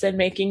GIFs and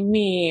making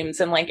memes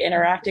and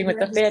interacting with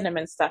the fandom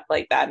and stuff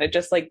like that. And it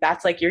just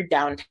that's your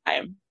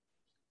downtime.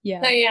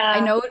 Yeah.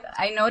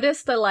 I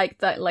noticed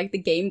that the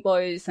Game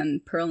Boys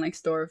and Pearl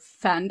Next Door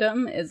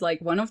fandom is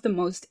one of the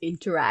most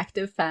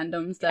interactive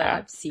fandoms that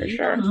I've seen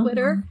on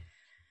Twitter.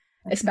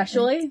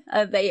 Especially,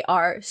 they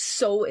are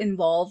so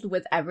involved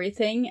with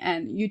everything,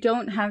 and you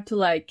don't have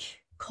to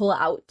call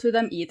out to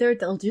them either.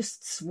 They'll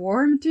just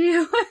swarm to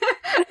you.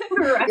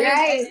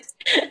 Right.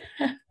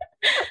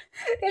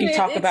 You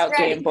talk about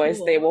Game Boys,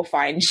 cool. They will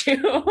find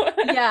you.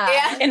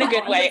 Yeah. In a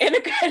good way.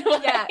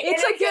 Yeah,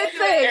 it's a good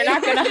thing. They're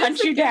not going to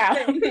hunt you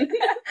down.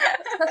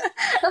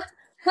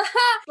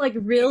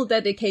 Real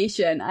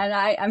dedication, and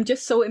I'm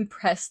just so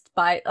impressed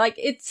by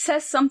it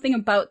says something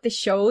about the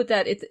show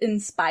that it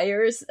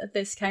inspires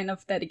this kind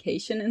of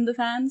dedication in the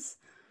fans.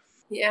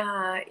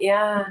 Yeah.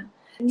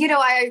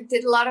 I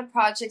did a lot of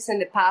projects in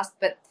the past,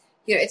 but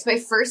it's my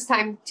first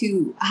time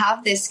to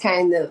have this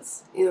kind of,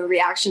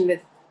 reaction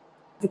with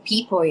the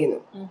people,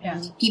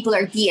 People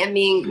are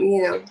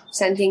DMing,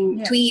 sending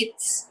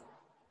tweets.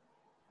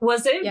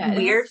 Was it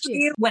weird for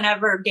you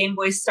whenever Game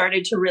Boy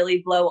started to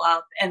really blow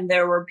up and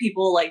there were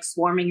people like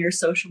swarming your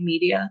social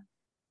media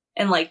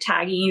and like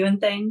tagging you and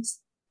things?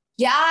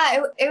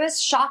 Yeah, it was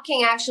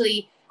shocking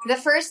actually. The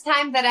first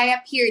time that I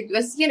appeared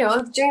was,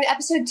 during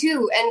episode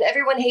 2, and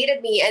everyone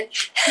hated me, and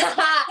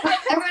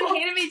everyone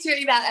hated me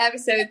during that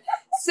episode.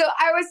 So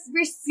I was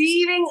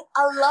receiving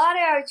a lot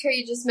of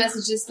outrageous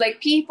messages, like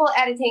people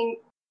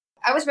editing.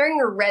 I was wearing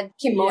a red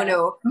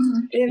kimono.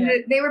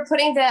 And they were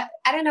putting I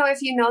don't know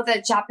if you know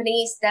the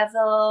Japanese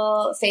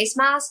devil face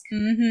mask.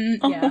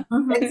 Mm-hmm. Yeah.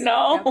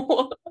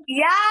 No.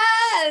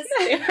 Yes.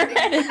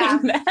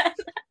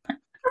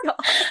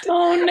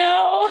 Oh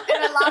no.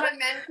 And a lot of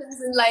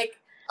mentions and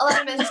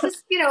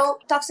because,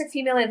 toxic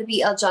female in the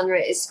BL genre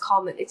is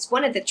common. It's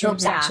one of the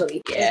tropes,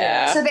 actually.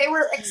 Yeah. So they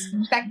were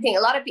expecting,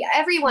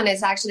 everyone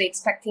is actually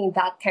expecting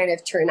that kind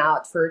of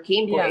turnout for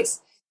Game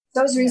Boys.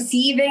 So I was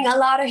receiving a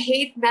lot of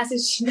hate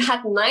messages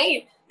that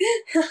night.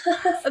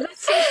 That's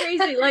so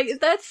crazy.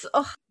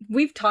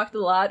 We've talked a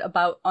lot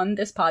about on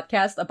this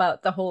podcast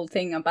about the whole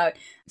thing about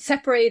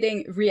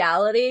separating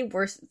reality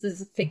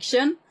versus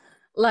fiction.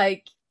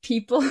 Like,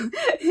 people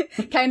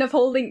kind of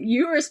holding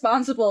you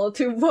responsible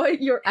to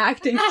what you're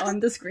acting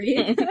on the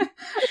screen.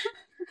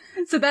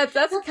 So that's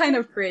kind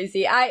of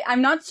crazy.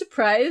 I'm not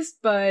surprised,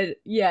 but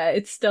yeah,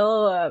 it's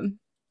still,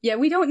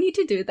 we don't need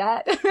to do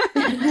that.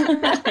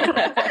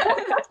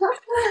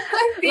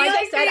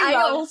 I said,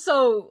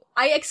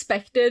 I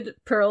expected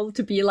Pearl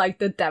to be like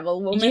the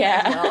devil woman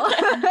as well.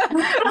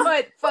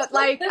 but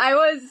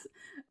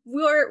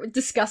we were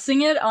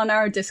discussing it on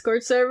our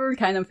Discord server,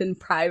 kind of in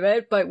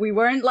private, but we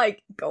weren't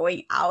like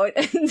going out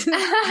and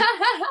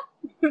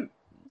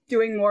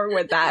doing more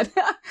with that.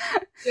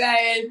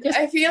 Right.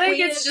 I feel like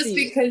it's just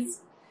because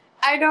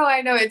I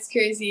know it's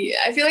crazy.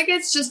 I feel like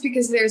it's just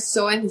because they're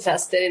so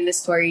invested in the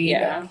story.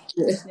 Yeah.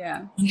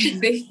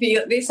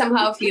 They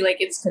somehow feel like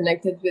it's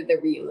connected with the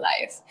real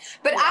life.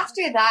 But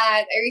after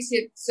that, I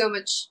received so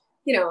much,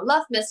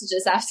 love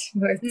messages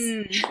afterwards.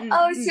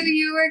 So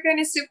you were going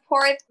to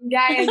support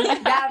Guy and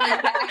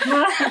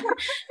that.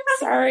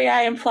 Sorry,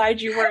 I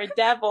implied you were a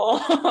devil.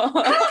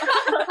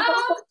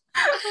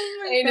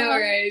 I know,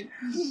 right?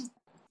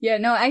 Yeah,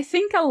 no, I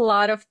think a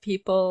lot of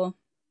people,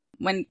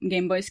 when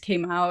Game Boys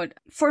came out,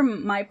 for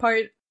my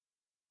part,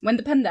 when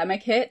the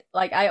pandemic hit,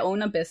 I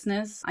own a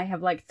business. I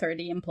have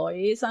 30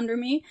 employees under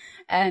me.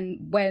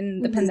 And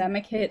when the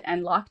pandemic hit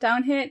and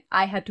lockdown hit,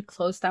 I had to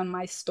close down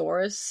my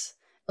stores.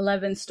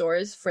 11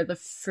 stores for the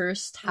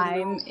first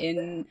time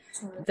in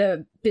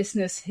the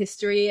business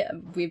history.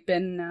 We've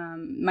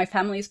been, my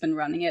family's been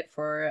running it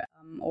for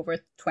over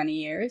 20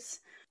 years.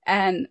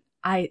 And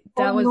it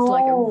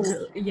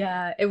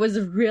was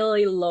a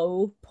really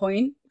low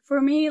point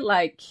for me.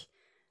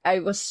 I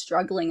was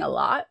struggling a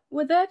lot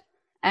with it.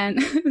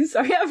 And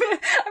sorry, I'm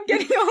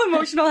getting all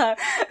emotional now.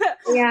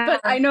 Yeah.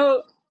 But I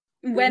know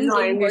when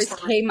Game Boys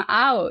came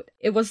out,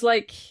 it was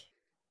like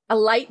a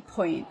light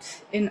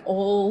point in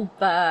all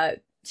the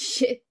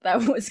shit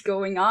that was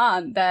going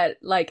on, that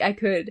I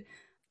could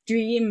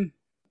dream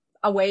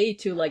away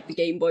to the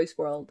Game Boys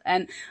world.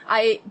 And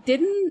I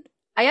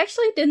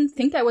actually didn't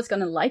think I was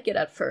gonna like it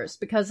at first,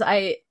 because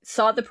I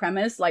saw the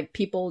premise,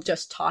 people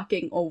just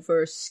talking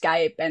over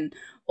Skype and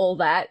all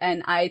that,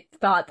 and I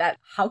thought that,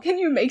 how can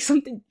you make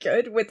something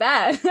good with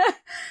that?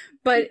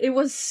 But it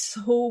was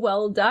so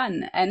well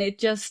done, and it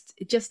just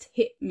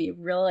hit me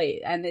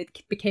really, and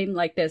it became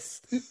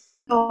this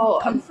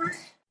comfort.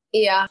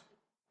 Yeah.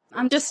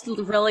 I'm just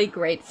really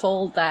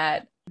grateful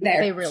that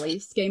they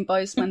released Game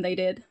Boys when they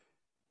did.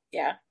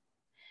 Yeah.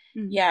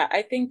 Yeah,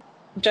 I think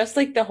just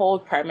the whole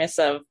premise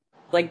of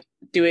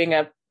doing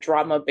a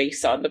drama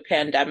based on the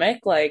pandemic,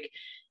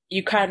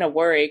 you kind of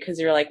worry because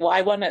you're well,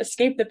 I want to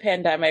escape the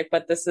pandemic,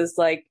 but this is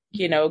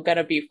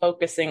gonna be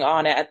focusing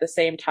on it at the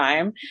same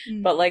time.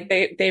 But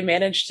they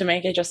managed to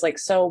make it just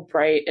so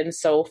bright and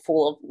so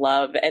full of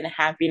love and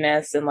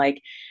happiness, and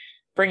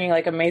bringing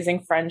amazing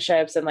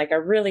friendships and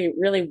a really,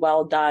 really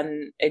well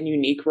done and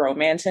unique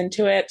romance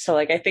into it. So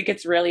I think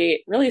it's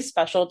really, really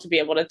special to be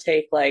able to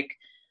take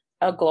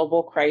a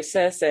global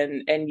crisis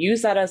and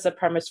use that as a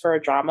premise for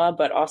a drama,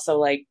 but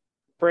also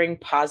bring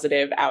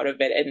positive out of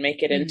it and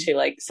make it into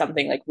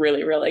something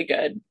really, really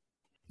good.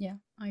 Yeah,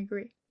 I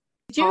agree.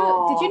 Did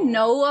you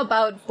know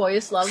about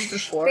Boys Love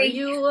before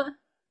you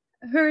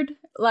heard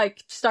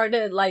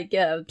started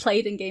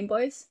played in Game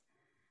Boys?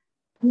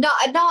 No,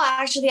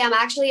 actually, I'm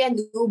actually a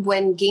noob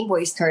when Game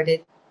Boy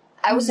started.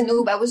 I was a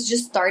noob. I was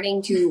just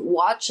starting to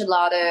watch a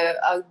lot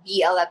of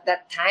BL at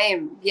that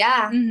time.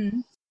 Yeah. Mm-hmm.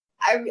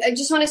 I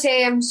just want to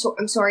say I'm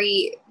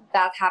sorry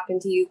that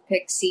happened to you,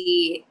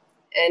 Pixie.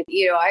 And,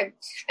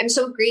 I'm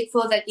so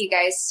grateful that you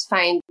guys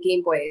find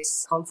Game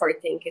Boys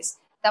comforting, because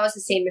that was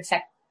the same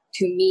effect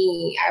to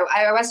me.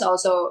 I was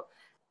also,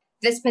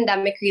 this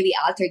pandemic really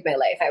altered my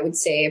life, I would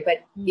say.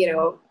 But,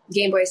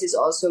 Game Boys is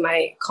also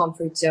my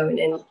comfort zone.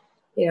 And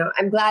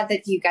I'm glad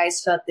that you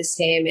guys felt the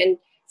same. And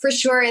for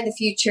sure in the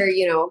future,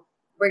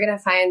 we're going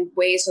to find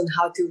ways on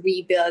how to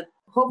rebuild,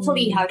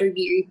 hopefully how to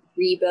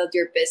rebuild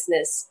your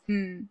business.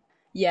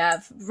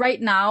 Yeah,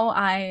 right now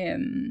I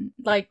am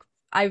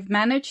I've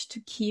managed to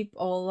keep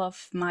all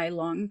of my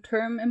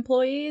long-term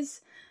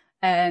employees,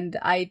 and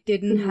I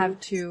didn't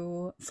have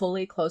to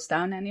fully close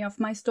down any of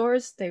my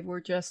stores. They were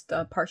just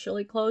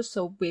partially closed,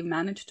 so we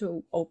managed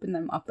to open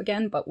them up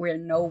again, but we're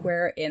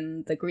nowhere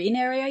in the green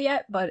area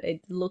yet, but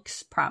it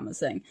looks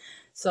promising.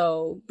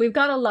 So we've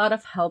got a lot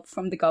of help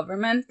from the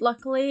government,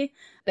 luckily.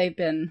 They've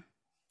been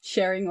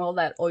sharing all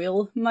that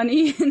oil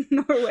money in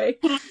Norway.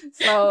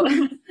 So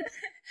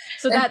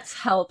that's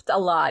helped a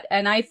lot.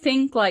 And I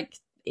think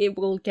it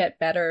will get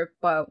better,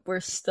 but we're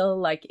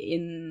still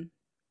in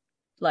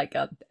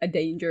a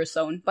danger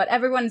zone. But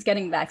everyone's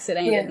getting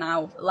vaccinated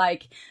now.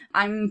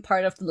 I'm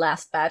part of the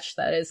last batch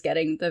that is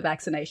getting the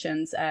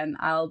vaccinations, and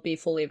I'll be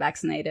fully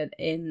vaccinated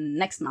in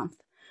next month.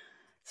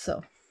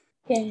 So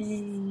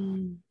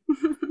yay.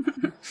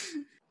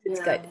 It's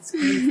good.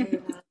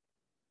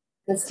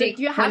 Let's take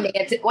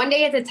one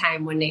day at a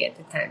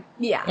time.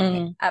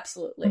 Yeah,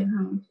 absolutely.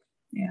 Mm-hmm.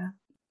 Yeah.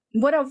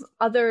 What of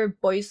other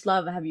boys'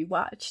 love have you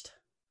watched?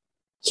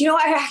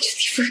 I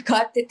actually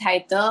forgot the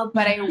title,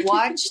 but I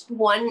watched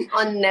one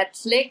on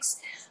Netflix.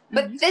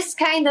 But this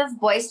kind of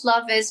boys'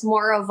 love is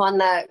more of on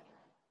the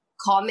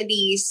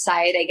comedy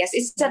side, I guess.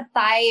 It's a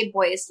Thai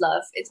boys'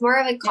 love. It's more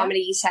of a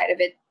comedy side of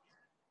it.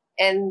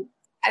 And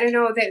I don't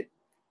know, the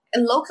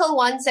local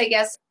ones, I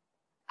guess,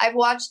 I've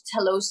watched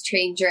Hello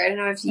Stranger. I don't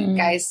know if you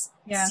guys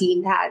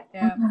seen that.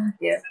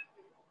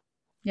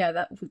 Yeah,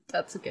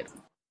 that's a good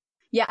one.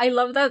 Yeah, I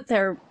love that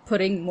they're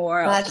putting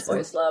more of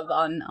boys' love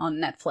on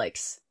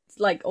Netflix.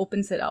 It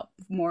opens it up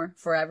more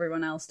for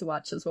everyone else to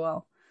watch as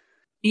well.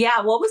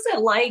 Yeah, what was it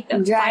like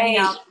finding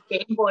out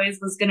Game Boys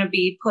was going to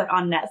be put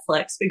on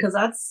Netflix? Because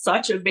that's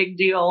such a big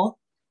deal.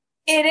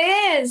 It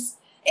is.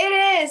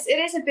 It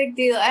is a big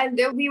deal. And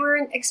we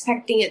weren't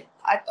expecting it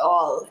at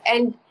all.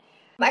 And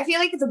I feel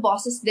like the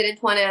bosses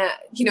didn't want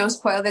to,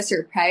 spoil the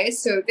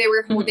surprise. So they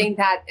were holding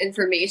that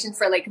information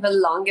for the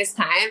longest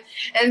time.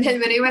 And then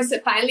when it was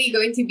finally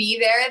going to be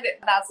there,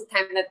 that's the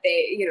time that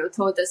they,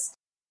 told us.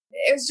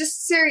 It was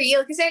just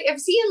surreal because I've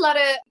seen a lot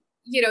of,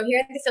 here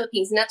in the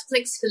Philippines,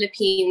 Netflix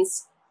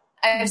Philippines,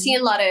 I've seen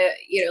a lot of,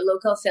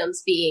 local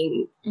films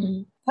being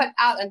put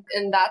out on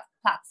that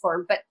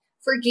platform. But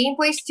for Game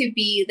Boys to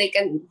be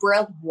a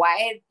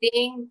worldwide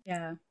thing,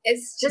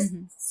 it's just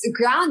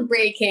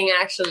groundbreaking,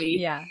 actually.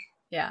 Yeah.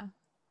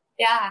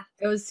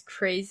 It was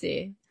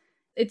crazy.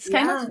 It's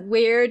kind of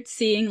weird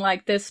seeing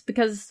this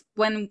because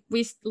when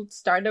we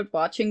started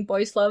watching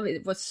Boys Love,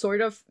 it was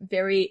sort of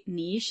very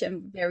niche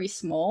and very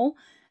small.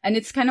 And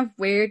it's kind of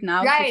weird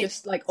now to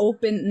just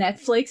open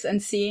Netflix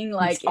and seeing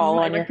it's all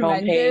on your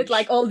homepage,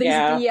 all these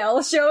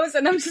BL shows,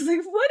 and I'm just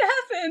what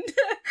happened?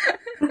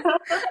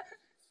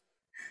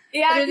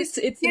 It's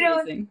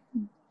amazing.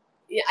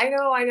 Yeah, I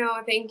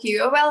know. Thank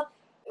you. Well,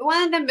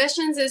 one of the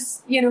missions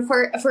is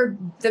for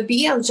the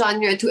BL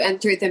genre to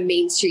enter the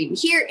mainstream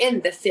here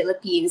in the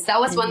Philippines. That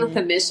was one of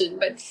the missions,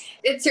 but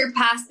it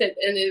surpassed it,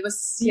 and it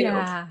was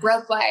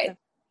worldwide.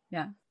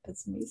 Yeah,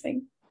 that's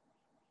amazing.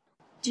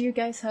 Do you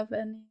guys have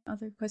any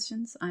other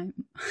questions? I'm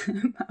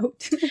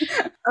out.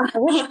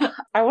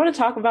 I want to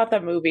talk about the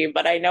movie,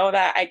 but I know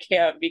that I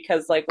can't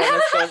because when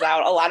this goes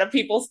out, a lot of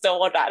people still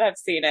will not have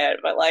seen it.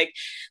 But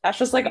that's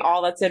just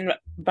all that's in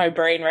my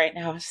brain right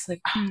now. It's just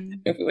the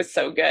movie was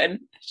so good.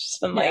 It's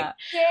just been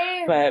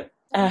but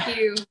thank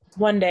you.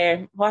 One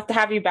day we'll have to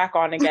have you back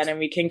on again and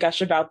we can gush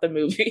about the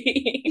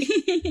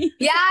movie.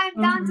 Yeah, I'm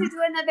down to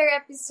do another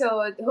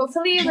episode.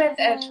 Hopefully with,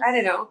 I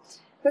don't know.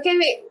 Who can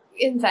we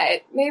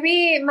invite?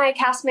 Maybe my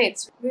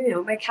castmates,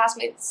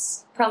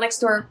 Pearl Next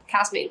Door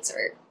castmates.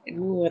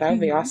 Ooh, that would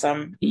be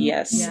awesome.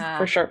 Yes,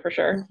 for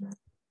sure.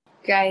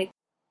 Great.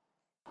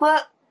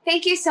 Well,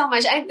 thank you so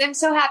much. I'm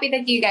so happy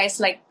that you guys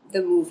liked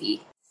the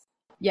movie.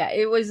 Yeah,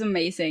 it was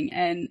amazing.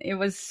 And it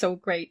was so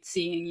great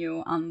seeing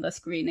you on the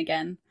screen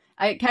again.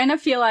 I kind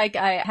of feel like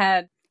I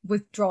had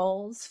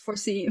withdrawals from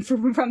seeing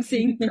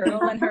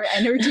Pearl and her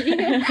energy. So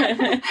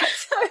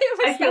it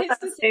was nice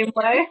to see same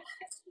way.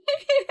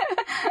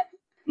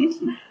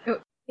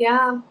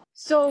 Yeah.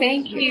 So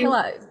thank you.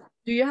 Nicola,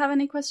 do you have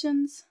any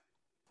questions?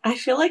 I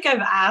feel like I've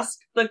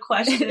asked the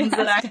questions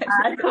that I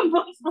had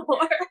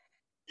before.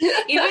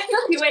 Even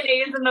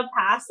Q&As in the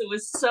past, it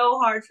was so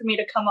hard for me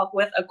to come up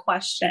with a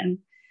question.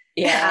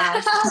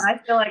 Yeah. I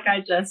feel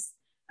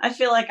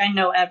like I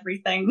know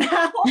everything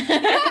now.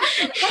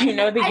 You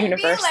know the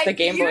universe, the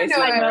Game Boys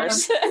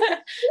universe.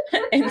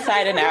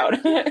 Inside and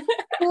out.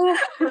 All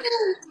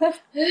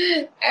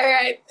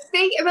right.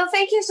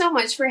 Thank you so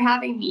much for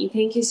having me.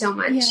 Thank you so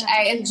much. Yeah.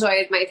 I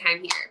enjoyed my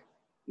time here.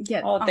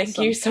 Yeah. Oh, thank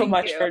you so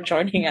much for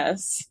joining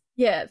us.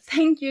 Yeah,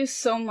 thank you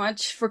so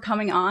much for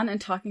coming on and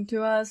talking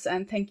to us.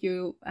 And thank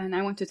you. And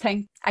I want to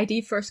thank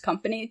ID First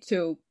Company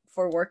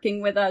for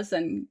working with us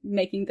and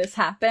making this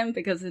happen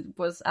because it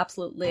was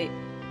absolutely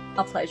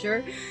a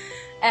pleasure.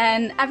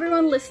 And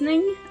everyone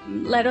listening,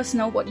 let us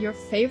know what your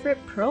favorite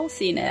Pearl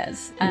scene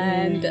is.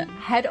 And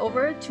head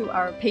over to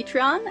our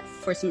Patreon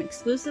for some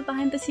exclusive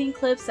behind-the-scenes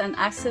clips and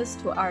access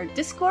to our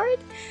Discord.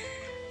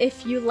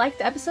 If you liked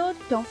the episode,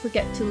 don't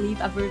forget to leave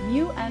a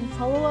review and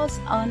follow us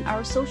on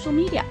our social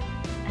media.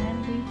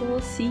 And we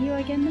will see you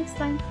again next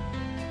time.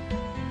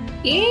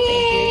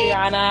 Yay!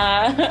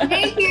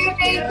 Thank you, Diana.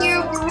 Thank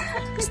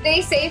you.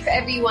 Stay safe,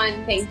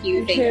 everyone. Thank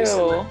you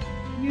so much.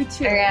 You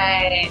too. All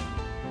right.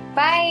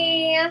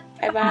 Bye.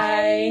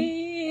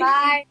 Bye-bye.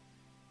 Bye.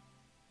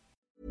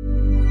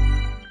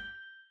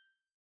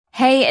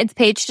 Hey, it's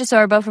Paige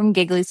DeSorbo from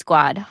Giggly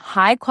Squad.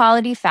 High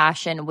quality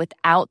fashion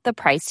without the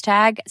price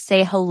tag.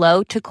 Say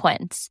hello to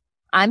Quince.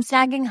 I'm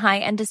snagging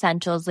high-end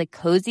essentials like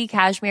cozy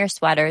cashmere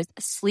sweaters,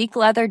 sleek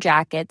leather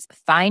jackets,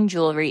 fine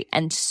jewelry,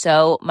 and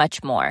so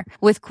much more.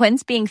 With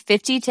Quince being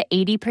 50 to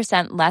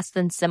 80% less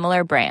than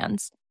similar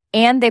brands.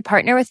 And they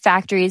partner with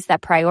factories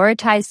that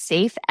prioritize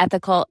safe,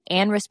 ethical,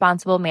 and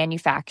responsible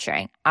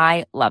manufacturing.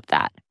 I love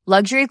that.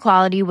 Luxury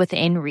quality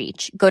within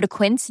reach. Go to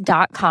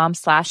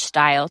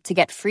quince.com/style to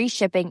get free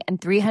shipping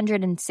and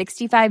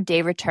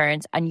 365-day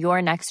returns on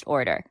your next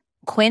order.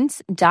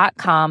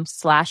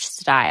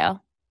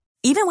 Quince.com/style.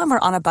 Even when we're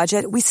on a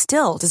budget, we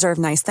still deserve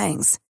nice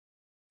things.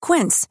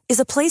 Quince is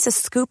a place to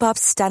scoop up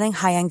stunning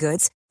high-end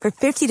goods for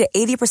 50 to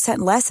 80%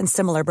 less than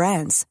similar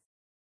brands.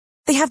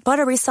 They have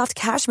buttery soft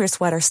cashmere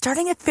sweaters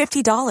starting at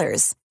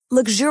 $50,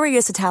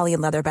 luxurious Italian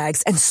leather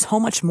bags, and so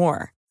much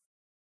more.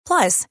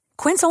 Plus,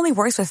 Quince only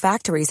works with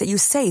factories that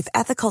use safe,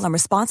 ethical, and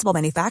responsible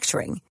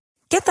manufacturing.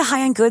 Get the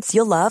high-end goods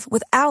you'll love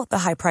without the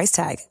high price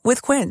tag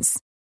with Quince.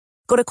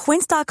 Go to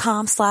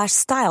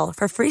quince.com/style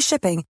for free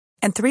shipping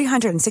and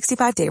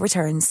 365-day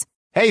returns.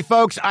 Hey,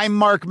 folks, I'm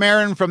Mark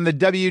Maron from the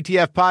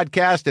WTF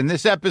Podcast, and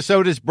this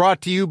episode is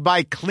brought to you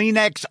by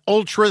Kleenex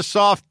Ultra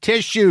Soft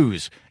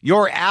Tissues,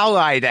 your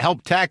ally to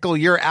help tackle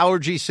your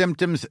allergy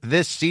symptoms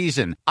this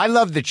season. I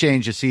love the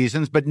change of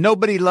seasons, but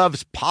nobody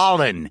loves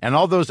pollen and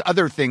all those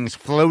other things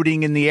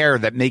floating in the air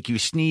that make you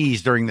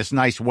sneeze during this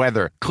nice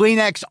weather.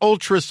 Kleenex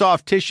Ultra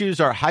Soft Tissues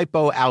are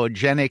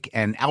hypoallergenic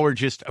and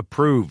allergist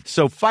approved,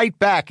 so fight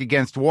back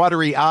against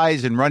watery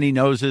eyes and runny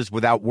noses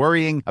without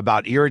worrying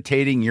about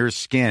irritating your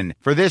skin.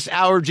 For this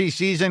allergy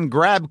season,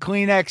 grab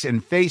Kleenex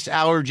and face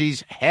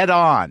allergies head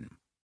on.